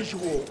have a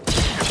visual.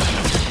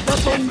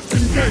 Weapon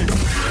engaged.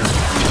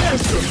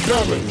 Instant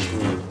damage.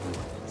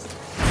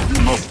 You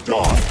must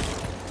die.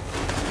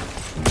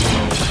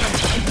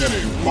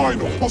 Beginning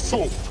final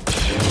assault.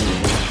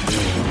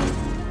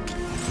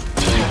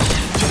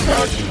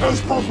 Attack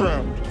as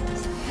programmed.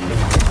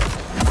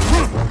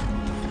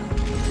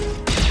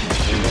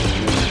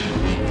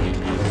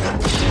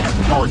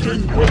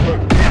 Charging weapon.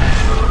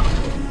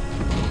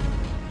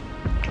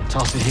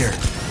 Toss it here.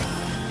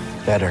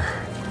 Better.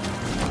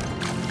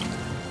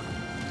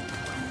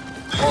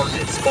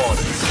 Target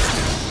spotted.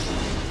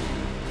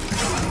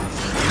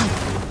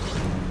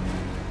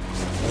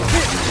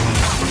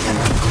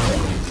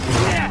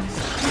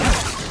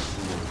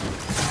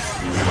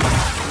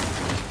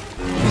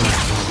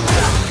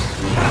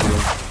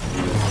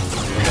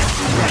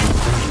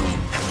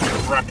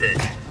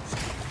 Tracking.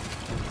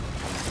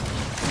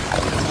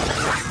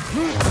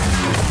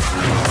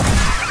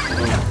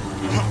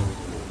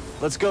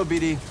 Let's go,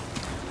 BD.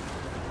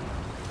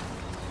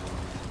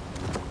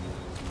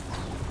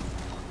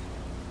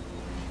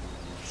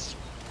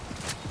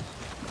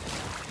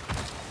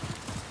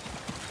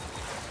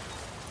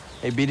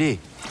 Hey, BD,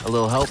 a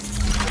little help?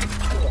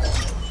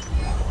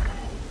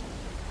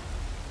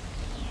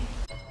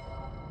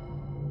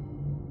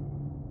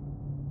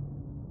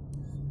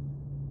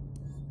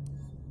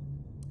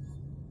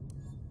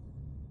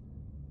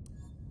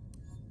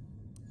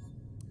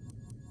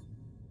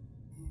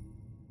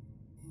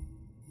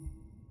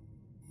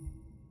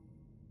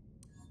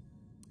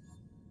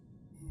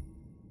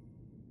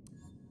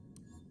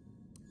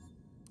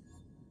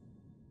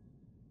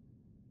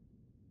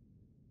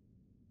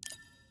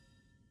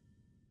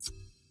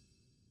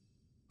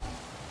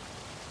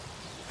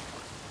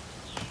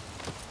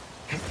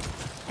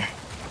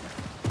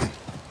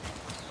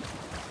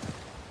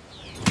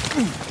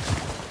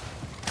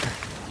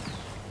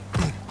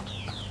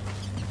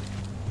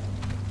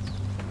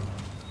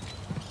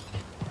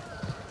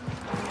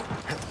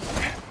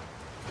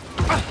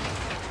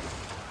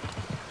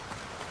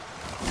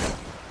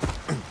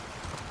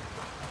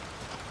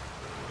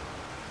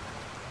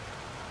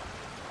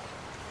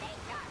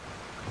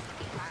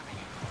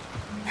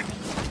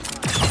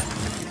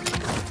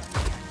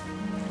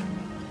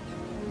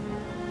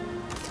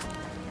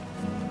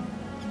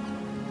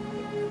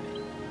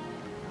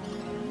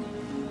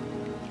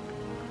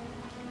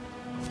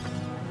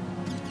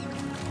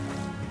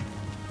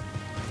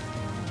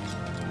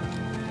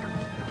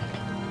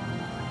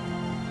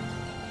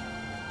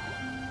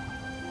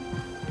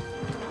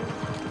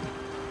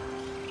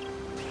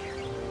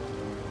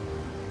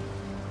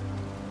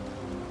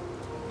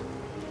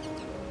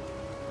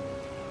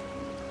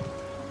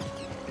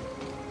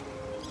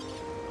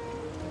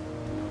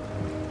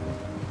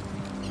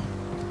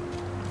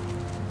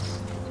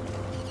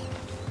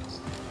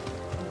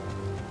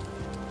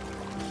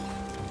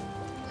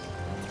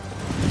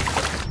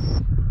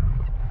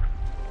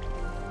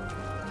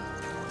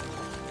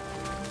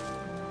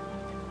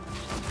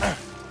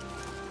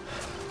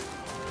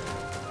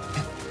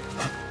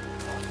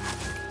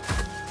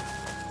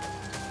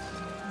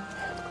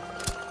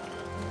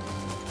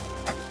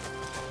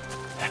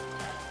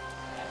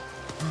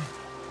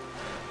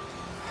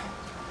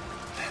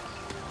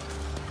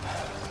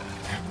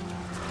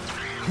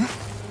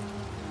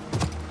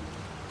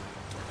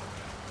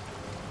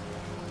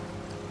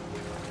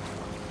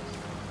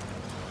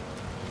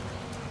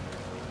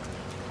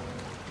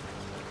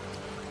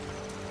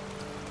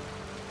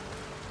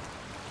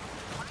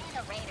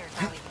 raiders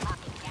always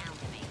talking down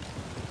to me.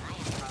 I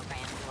am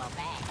programmed to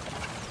obey.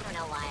 I don't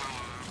know why I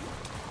asked.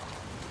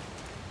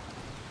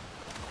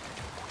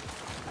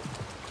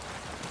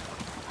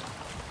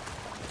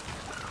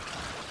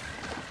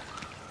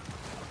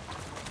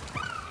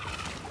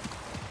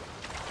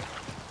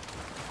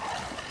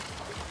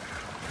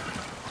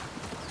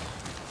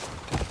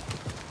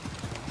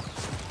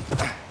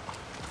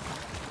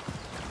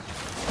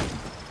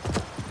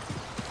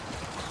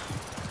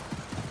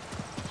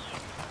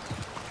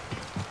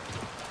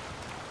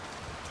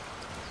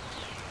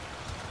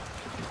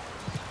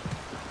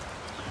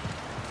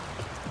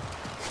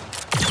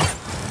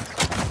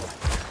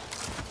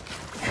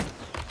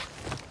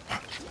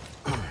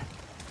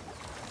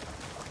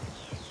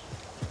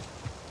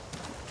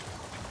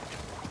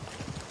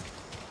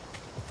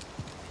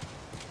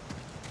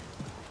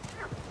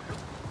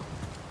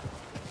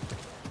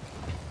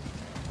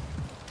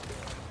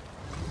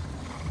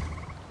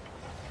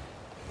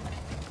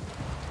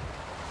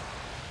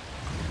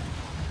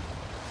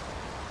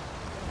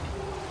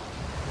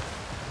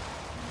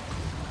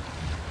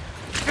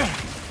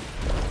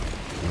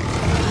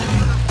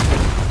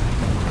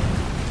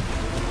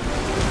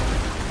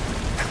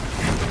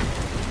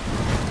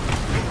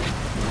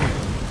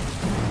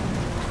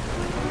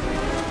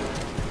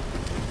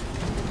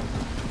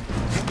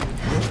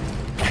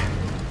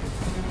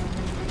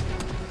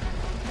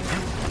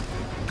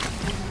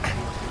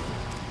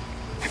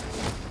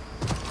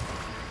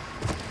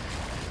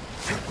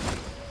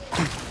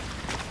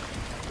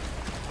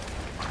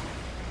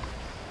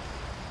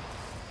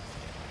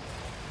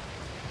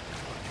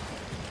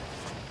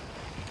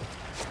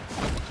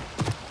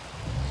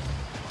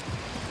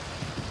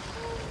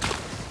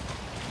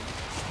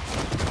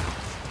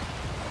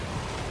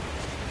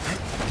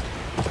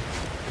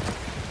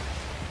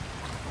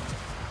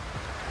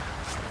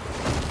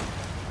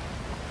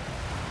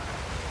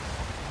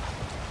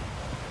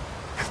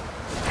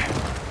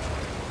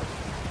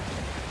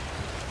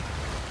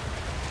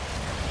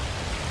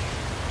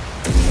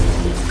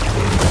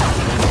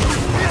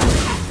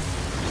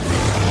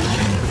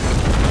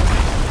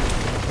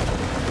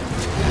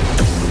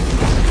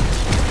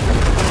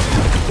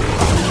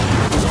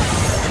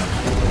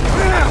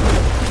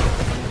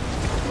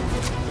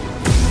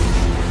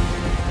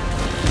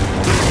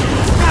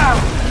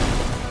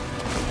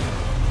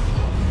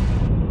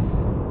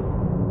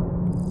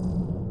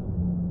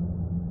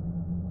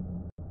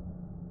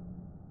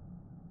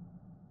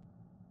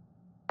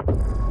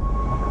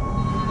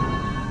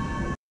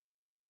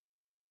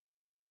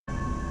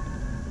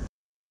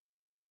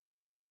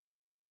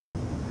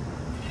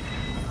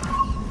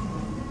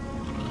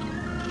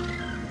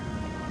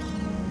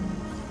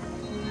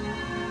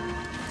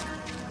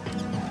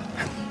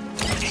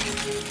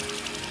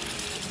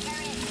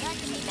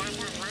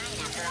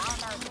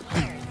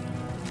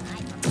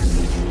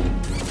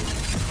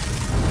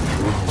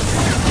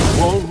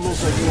 Won't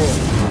miss again.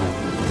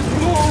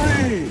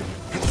 Glory!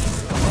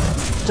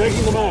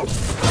 Taking them out.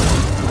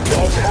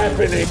 What's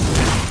happening?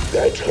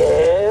 That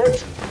hurt?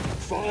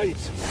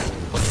 Fight!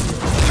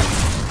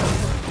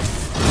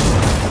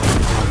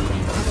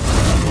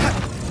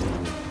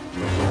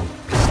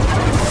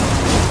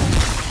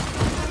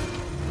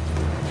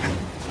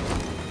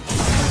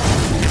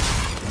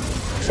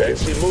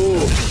 Fancy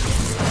move.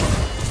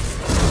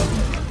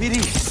 BD,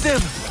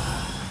 Stim!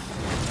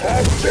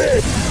 Have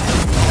it!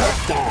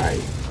 Die!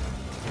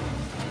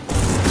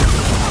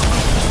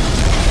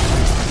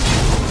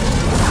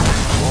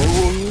 I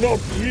will not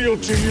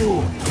yield to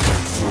you!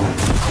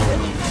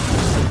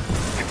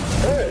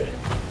 Hey!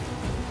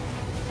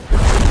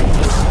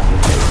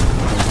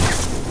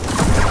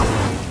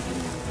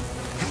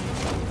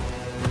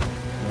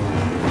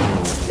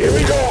 Here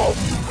we go!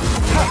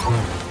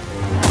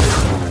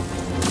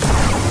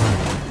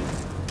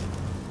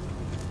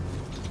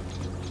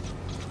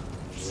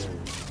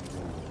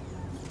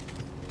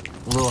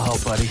 A little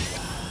help, buddy.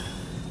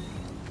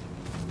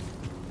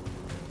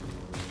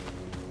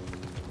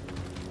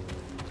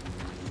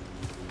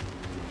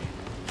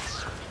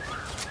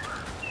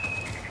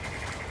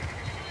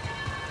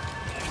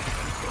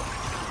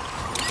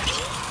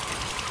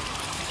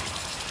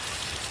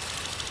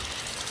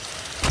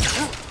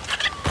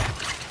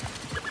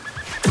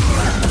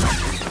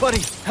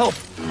 Buddy, help!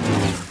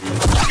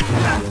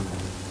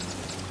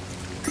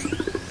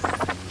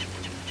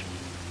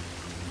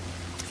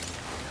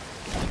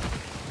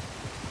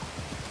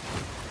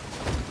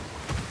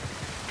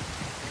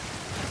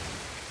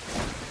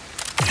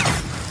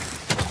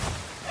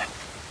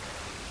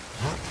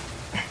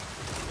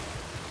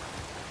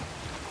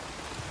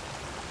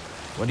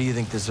 What do you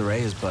think this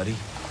array is, buddy?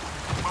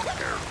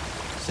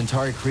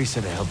 Centauri Kree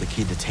said it held the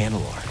key to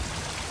Tanalorr.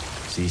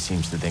 Z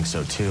seems to think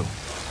so too.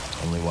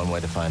 Only one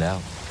way to find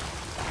out.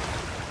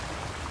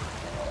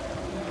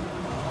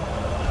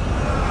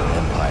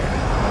 Empire.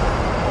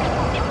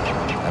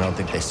 I don't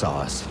think they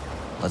saw us.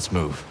 Let's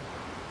move.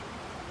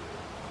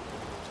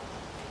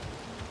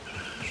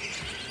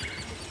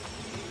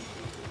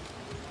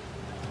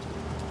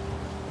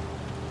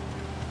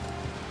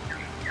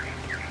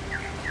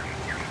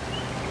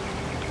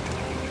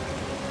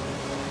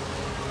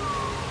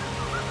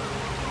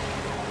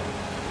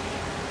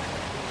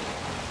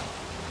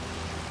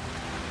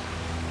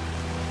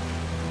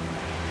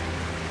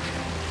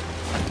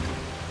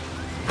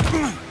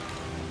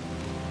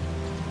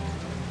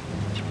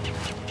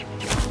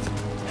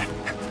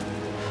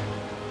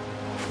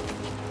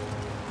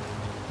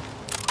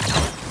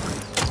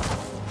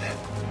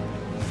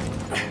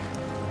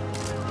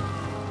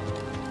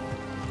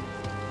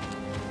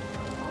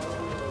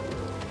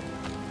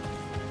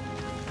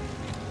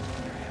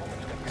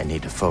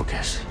 need to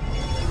focus.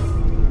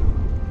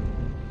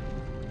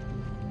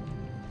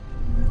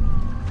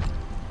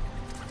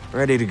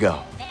 Ready to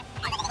go.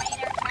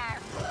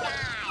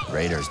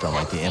 Raiders don't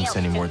like the imps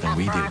any more than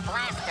we do. I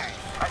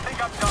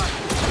think I'm done.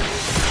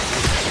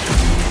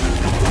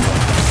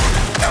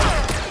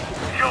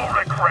 You'll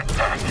regret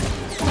that.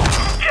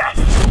 Yes!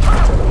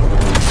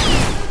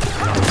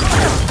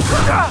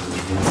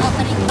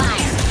 Opening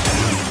fire.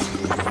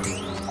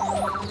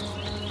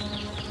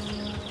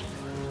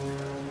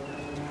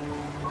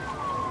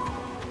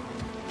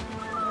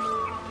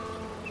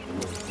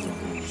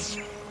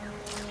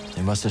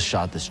 They must have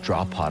shot this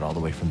drop pod all the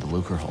way from the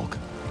Lucre Hulk.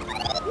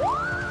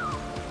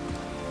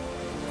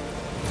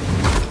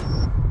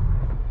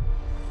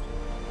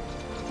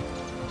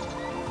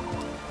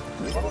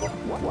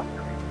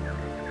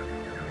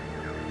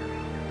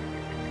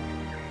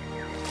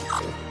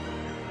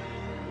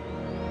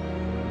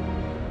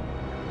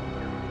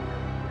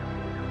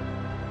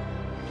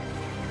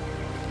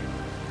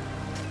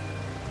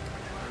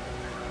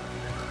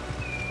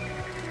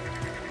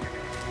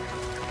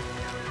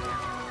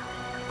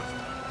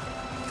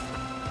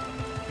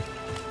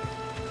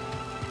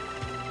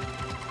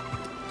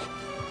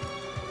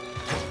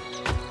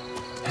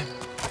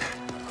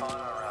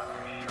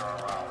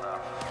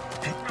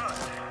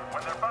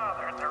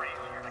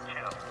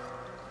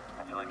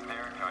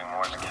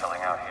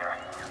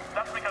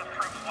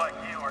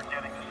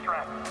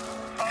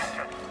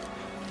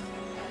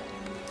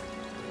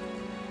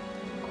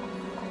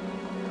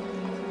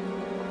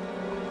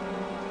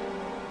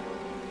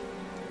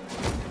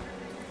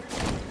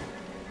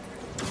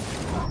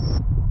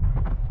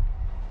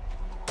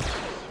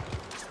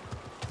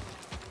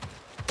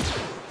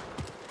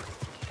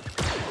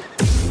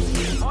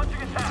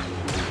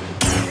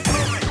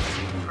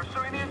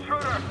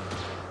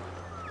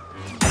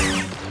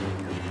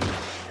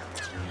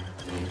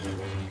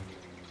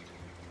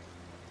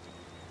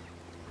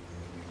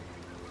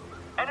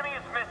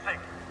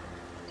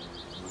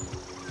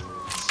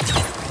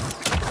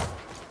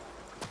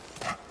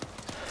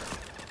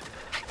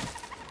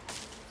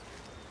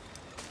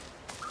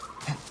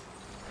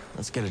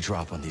 Let's get a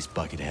drop on these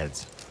bucket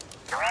heads.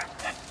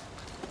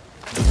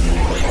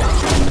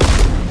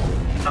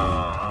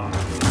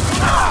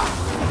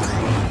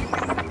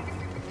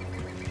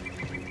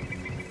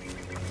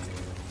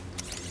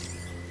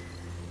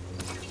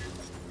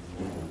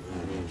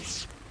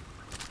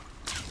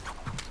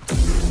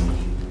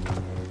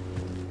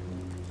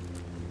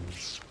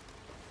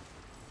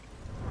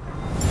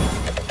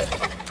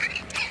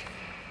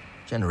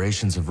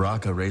 Generations of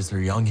Raqqa raised their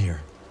young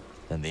here.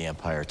 Then the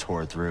Empire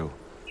tore through.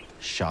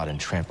 Shot and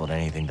trampled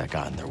anything that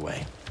got in their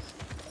way.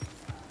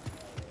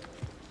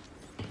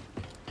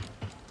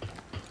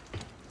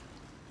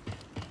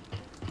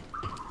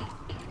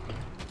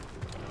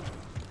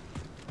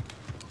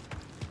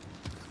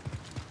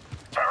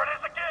 There it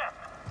is again!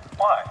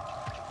 Why?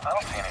 I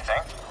don't see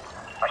anything.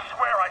 I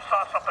swear I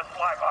saw something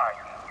fly by.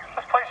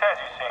 This place has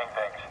you seeing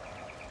things.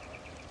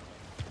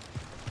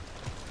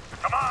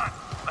 Come on,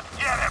 let's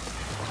get him!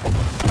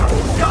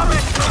 Got it!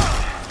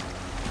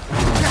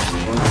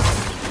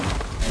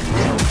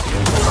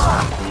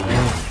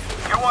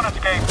 You won't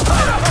escape.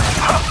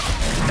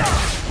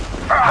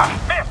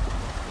 Miss!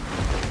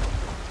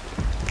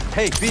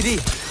 Hey, BD!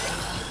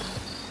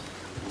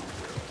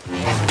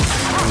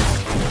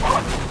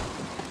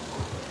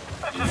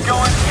 This is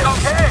going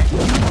okay!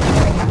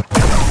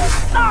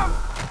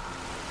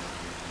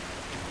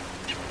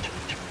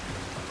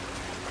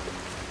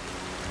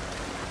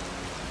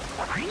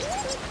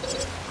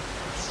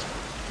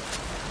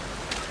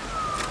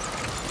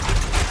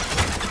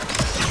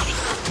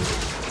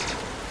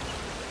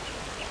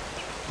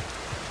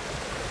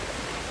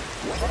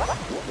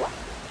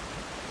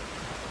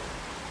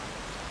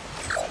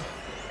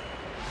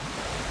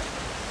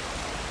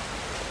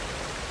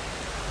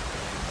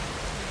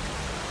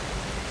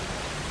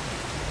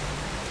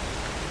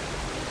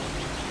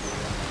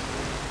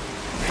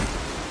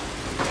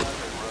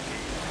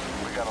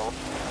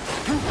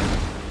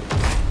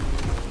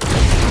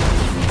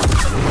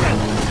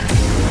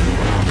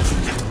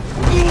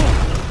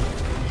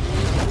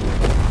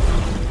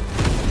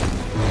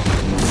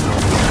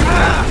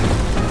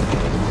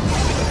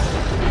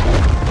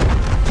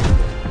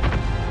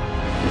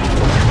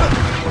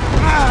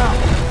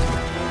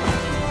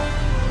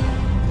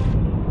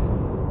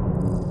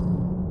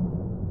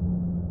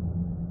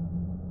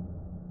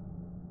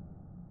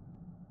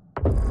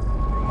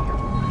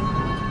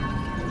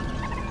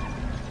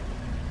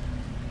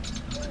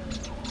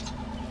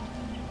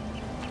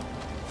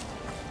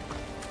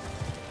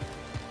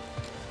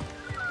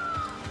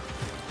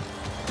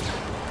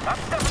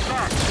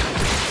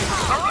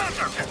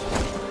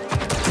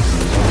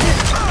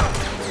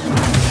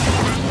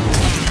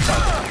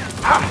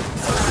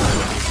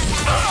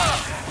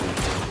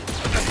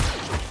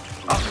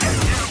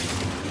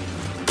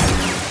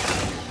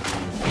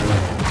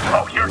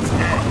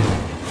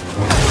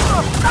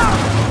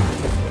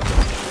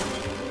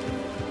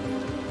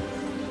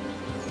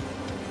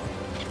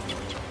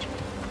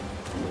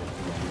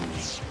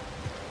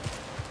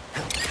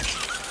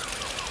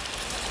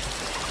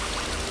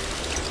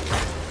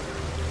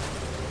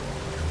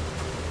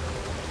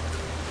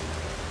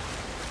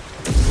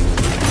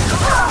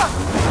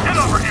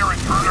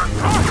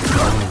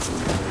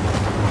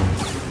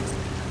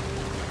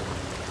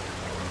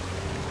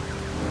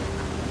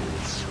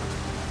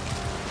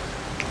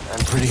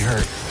 I'm pretty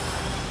hurt.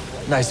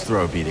 Nice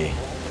throw, BD.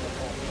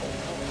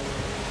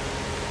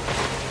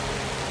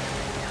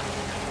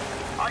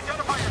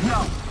 Identify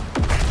yourself!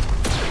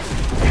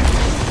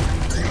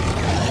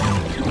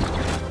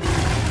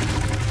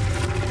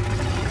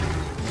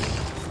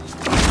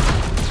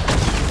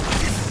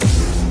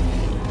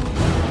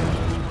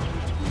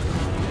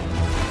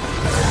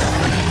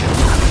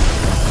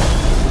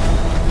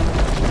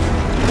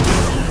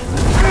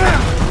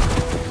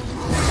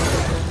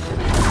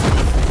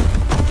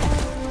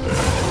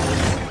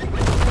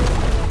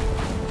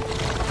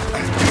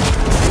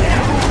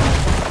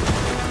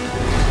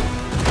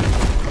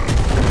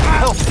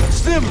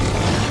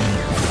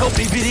 Help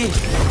me,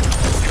 BD!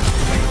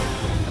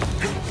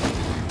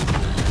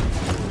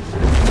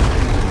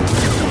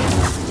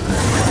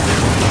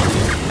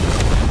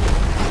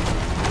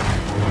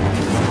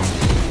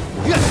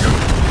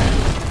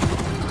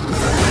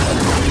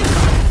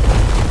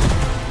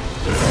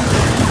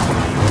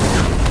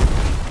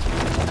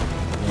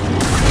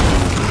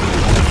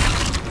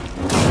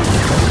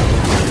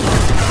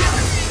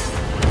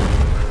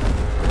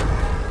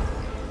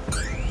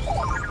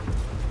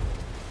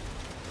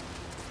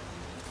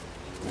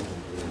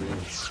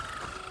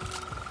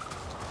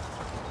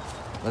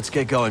 Let's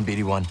get going,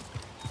 BD1.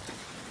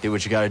 Do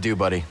what you gotta do,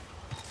 buddy.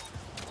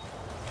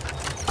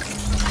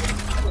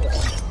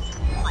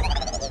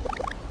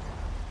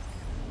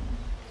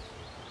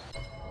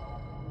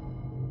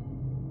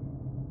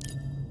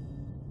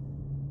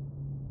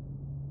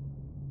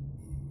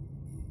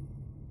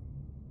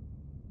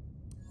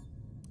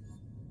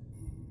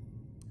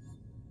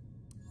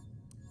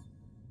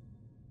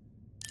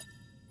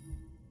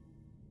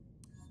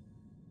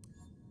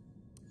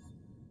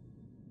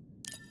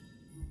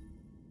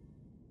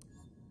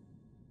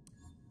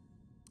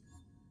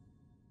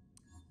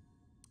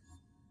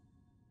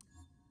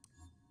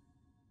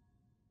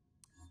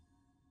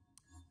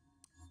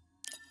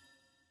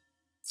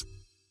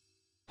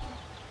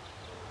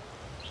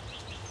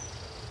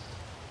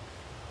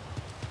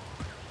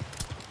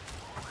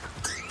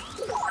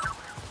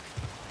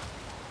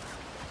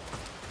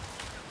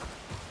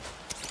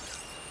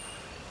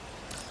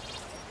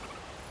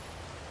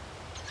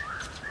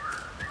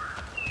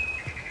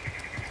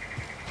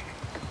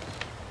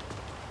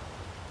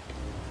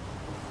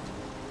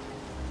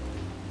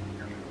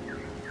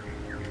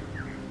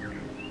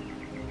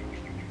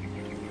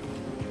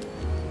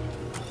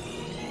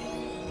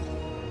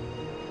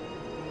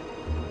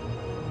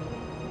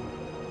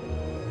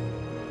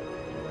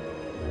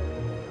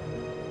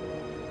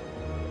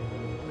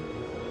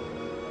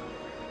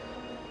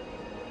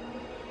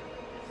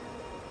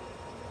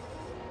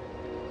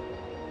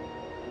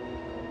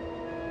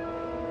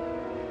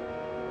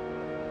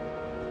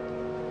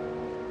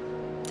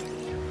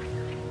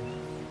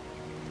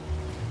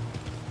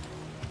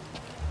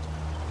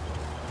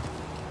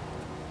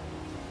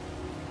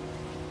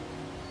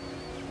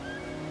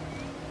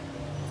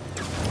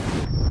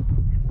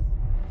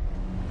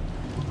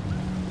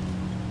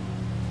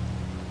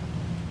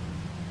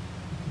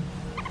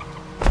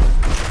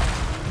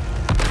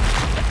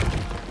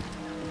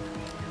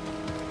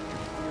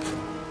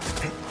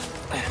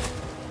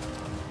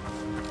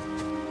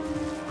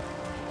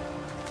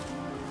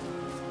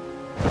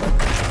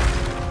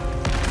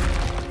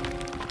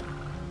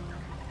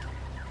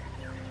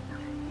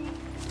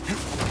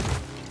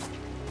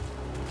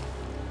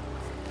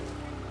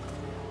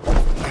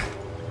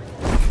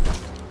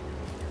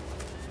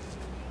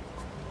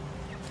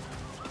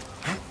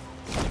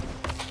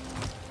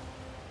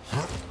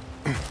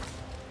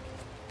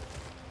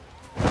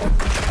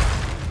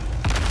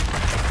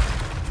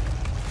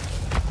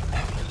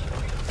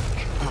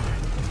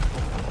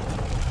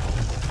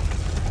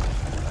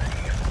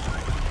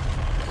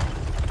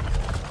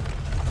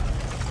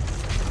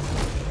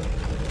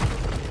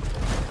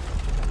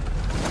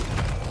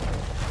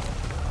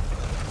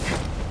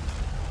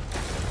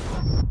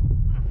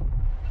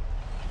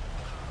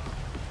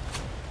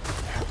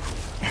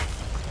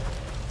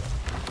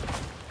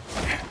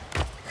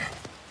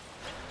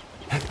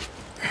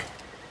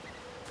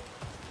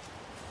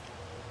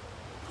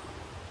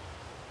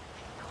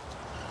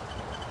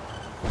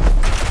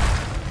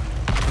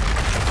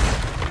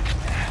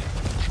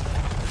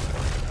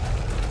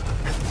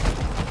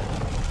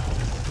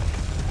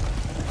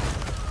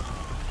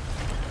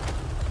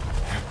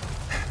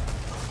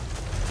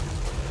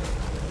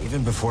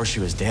 Even before she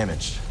was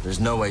damaged, there's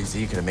no way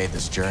Z could have made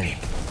this journey.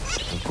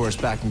 Of course,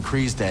 back in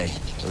Kree's day,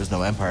 there was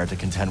no Empire to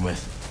contend with.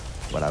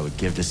 What I would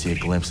give to see a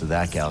glimpse of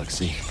that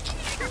galaxy.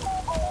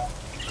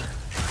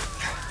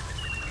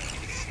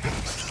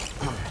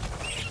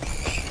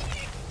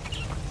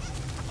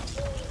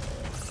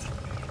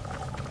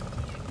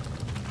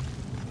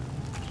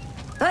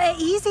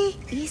 Easy,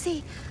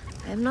 easy.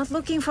 I'm not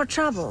looking for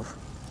trouble.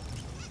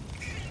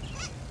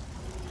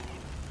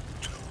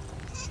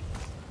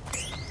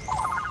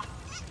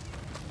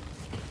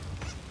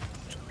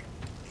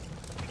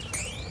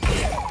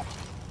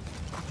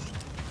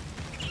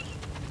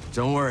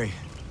 Don't worry.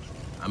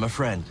 I'm a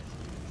friend.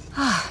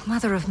 Ah,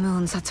 Mother of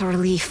Moons, that's a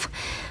relief.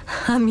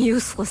 I'm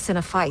useless in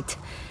a fight.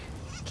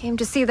 Came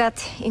to see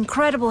that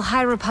incredible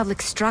High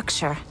Republic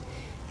structure.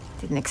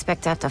 Didn't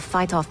expect to have to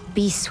fight off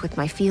beasts with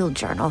my field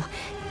journal.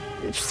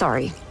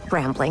 Sorry,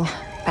 rambling.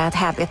 Bad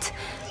habit.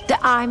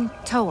 I'm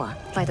Toa,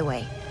 by the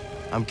way.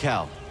 I'm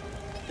Cal.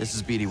 This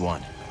is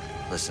BD-1.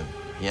 Listen,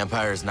 the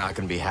Empire is not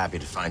going to be happy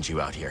to find you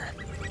out here.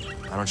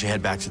 Why don't you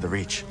head back to the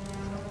Reach?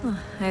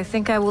 I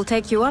think I will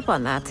take you up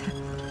on that.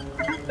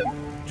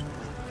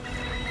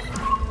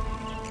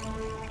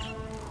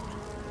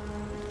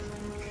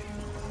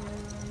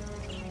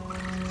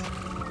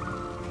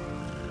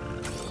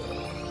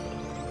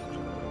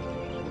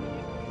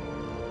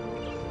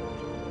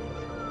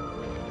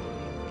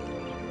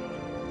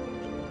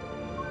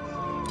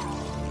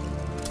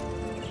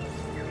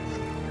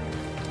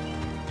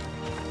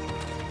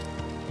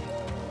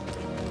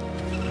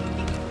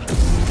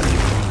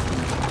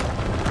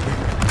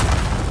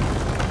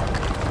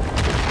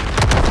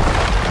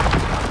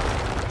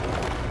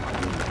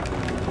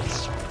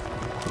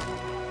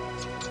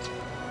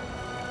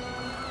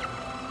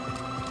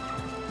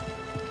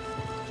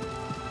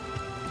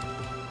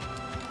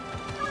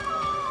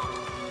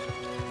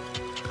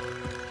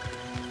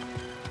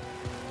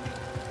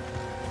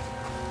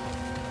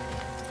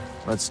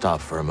 Let's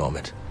stop for a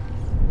moment.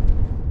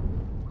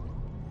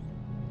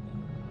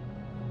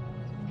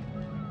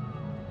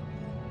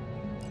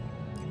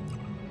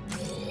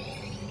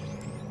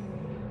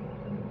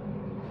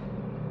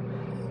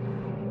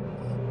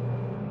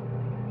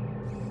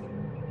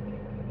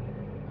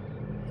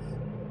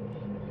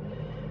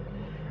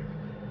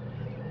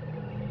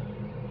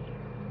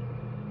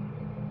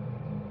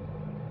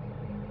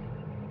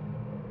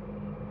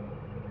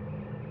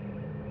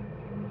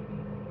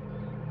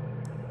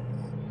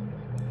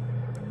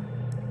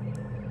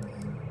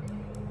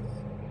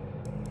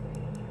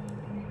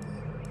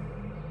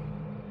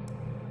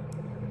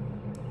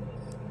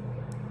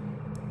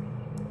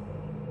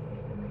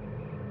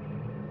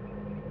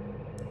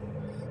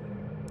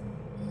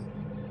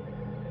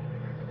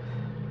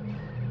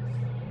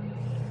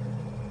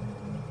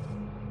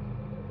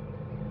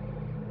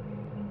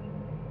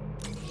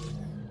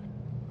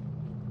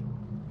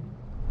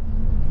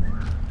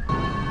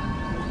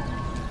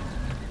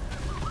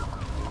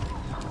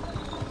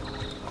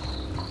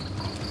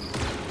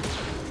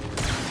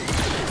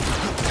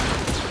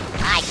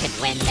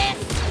 Win this.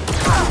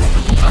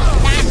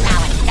 That's how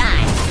it's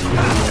done.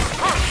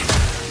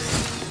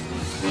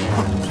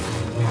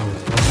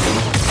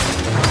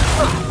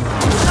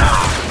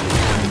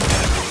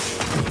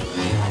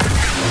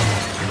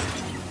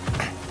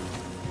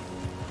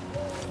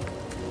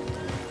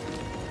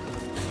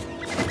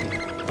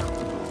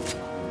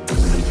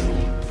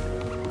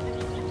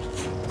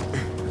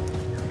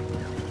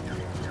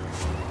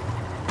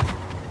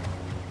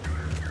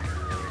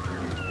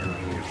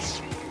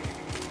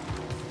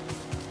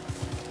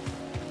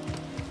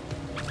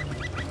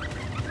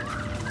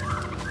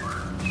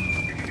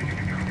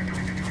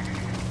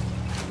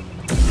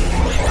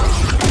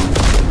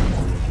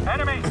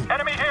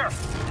 Enemy here!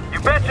 You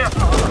betcha!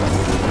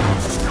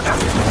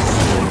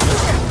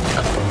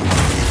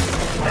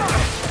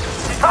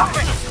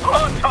 Copy!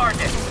 On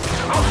target!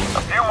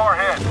 A few more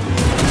hits.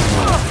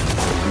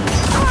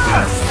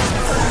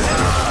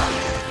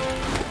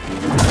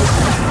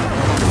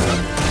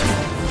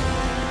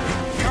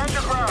 Stand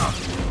your ground.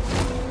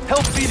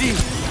 Help, BD!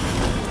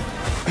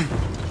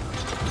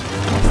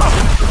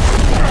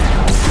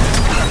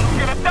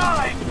 You're gonna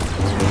die!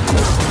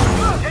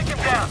 Take him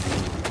down.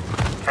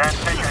 Can't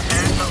take a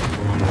hit.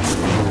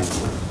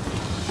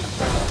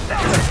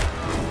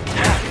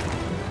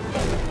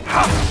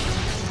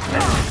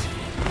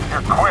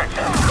 You're quick.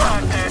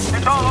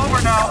 It's all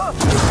over now.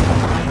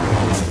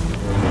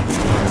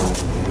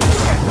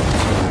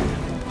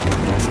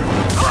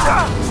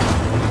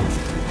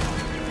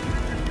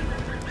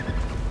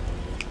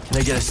 Can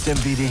I get a stim,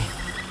 BD?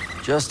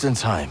 Just in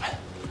time.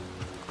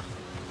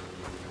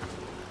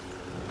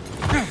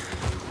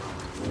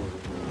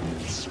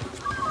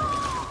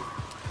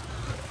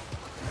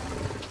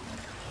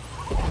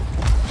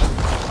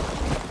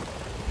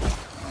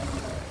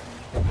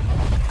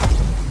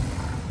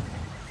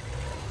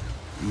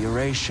 The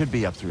array should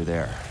be up through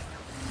there.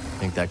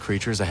 Think that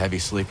creature's a heavy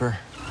sleeper?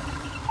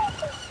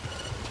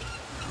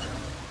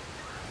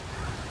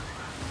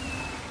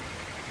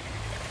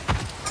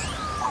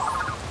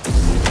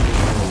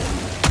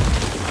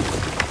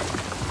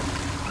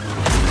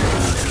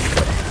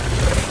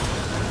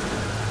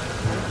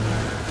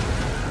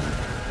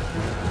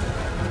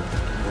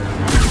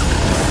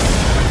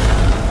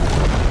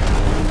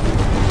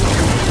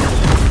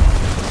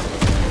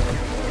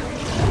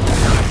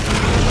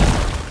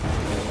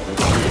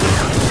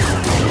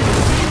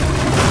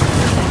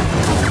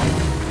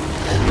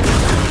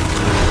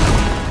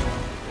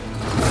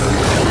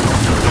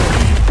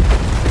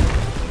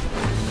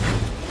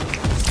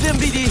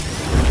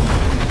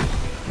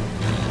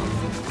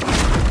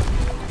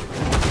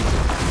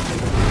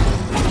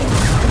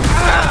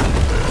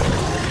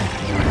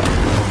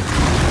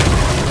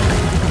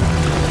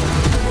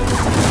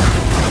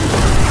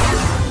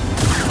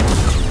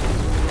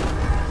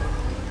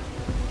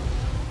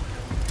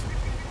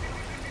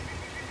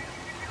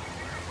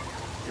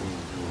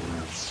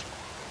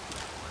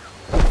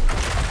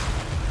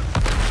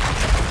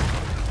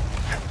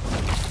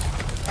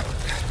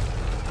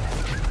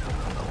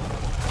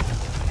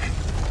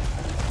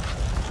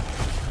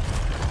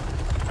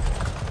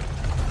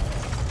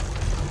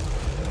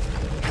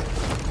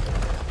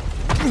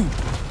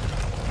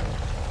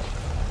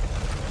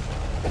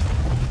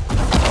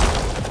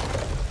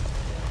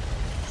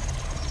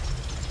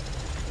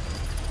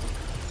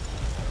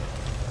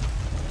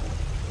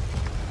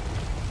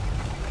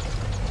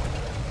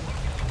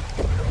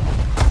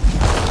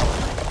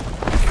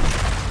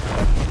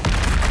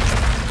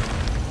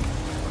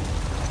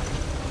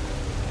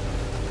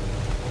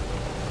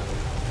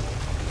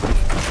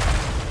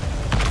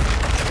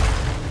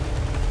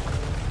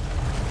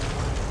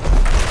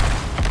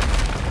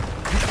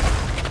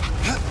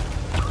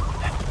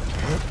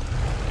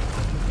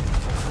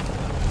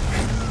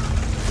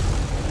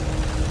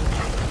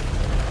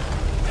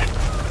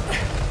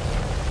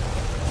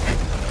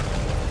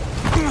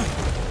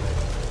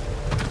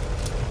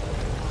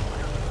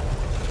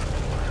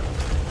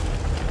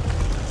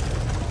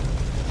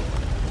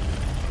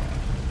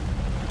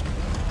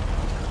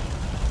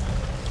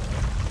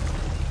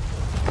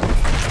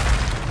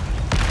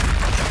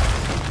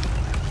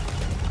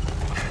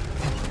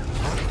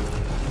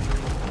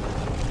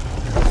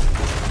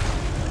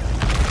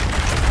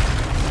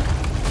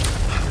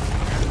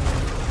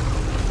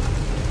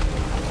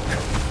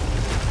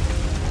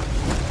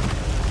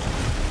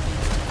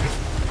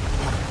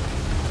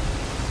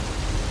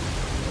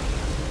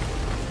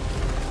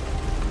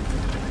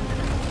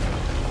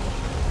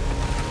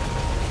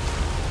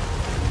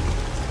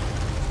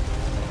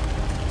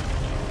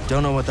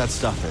 Don't know what that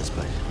stuff is,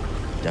 but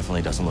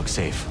definitely doesn't look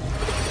safe.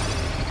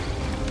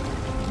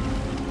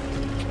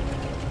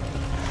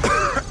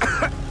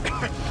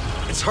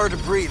 It's hard to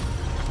breathe.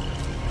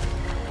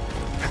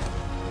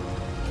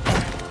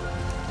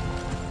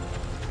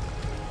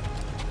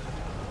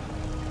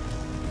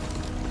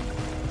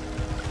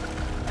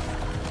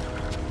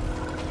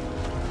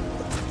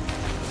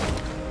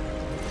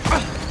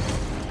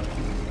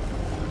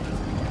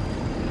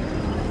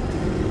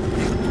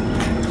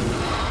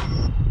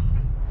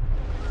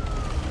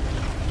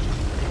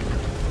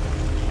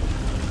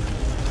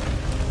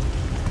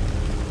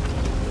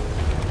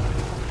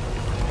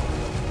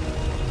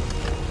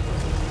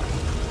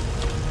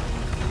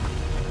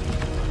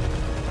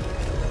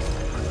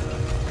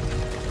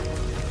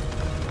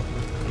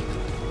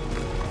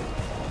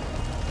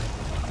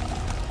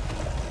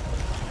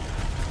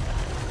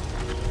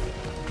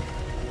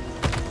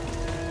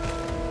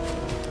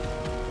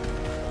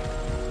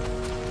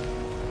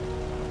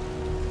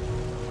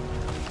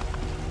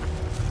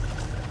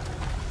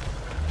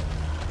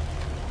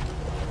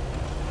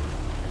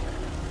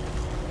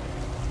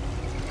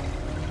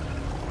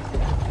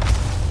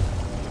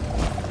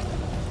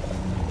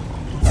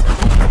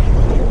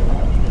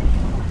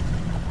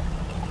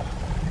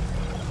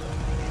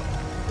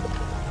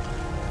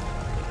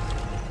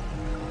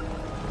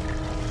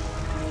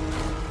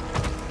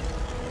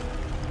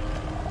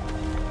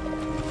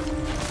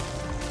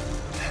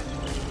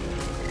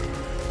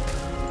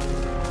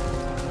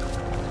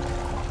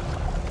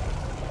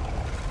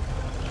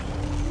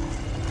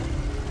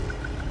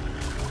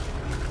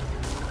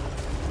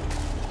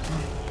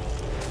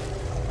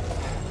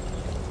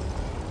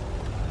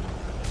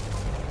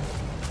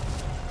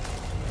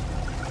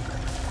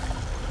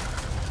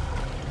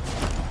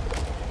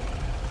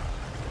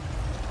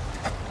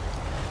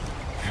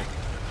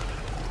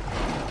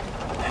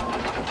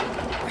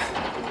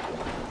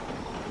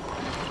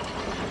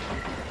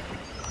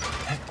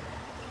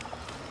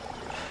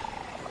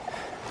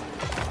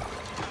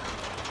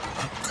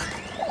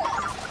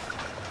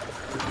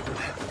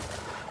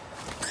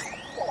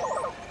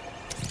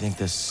 You think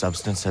this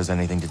substance has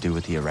anything to do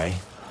with the array?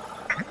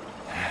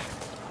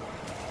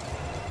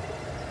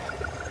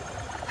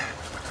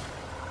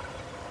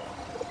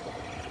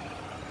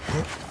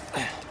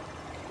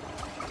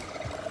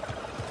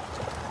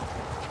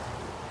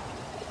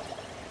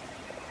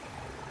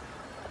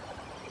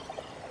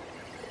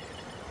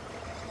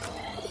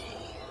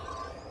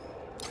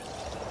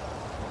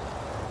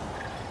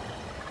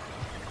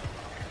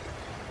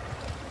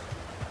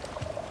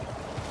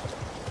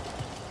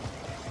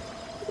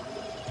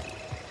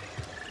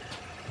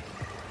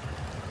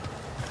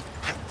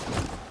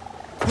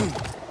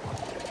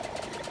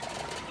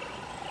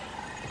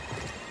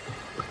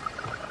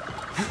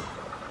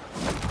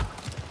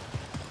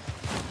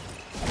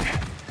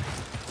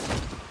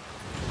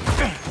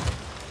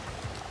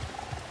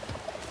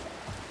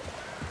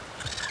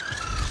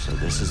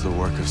 This is the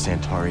work of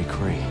Santari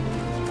Kree.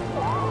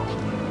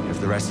 If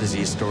the rest of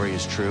Z's story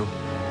is true,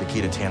 the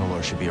key to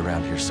Tanalorr should be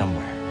around here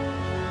somewhere.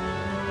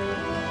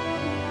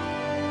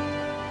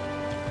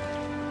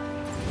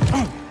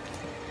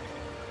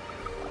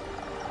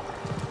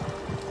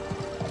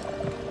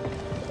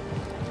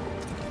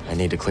 I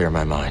need to clear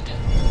my mind.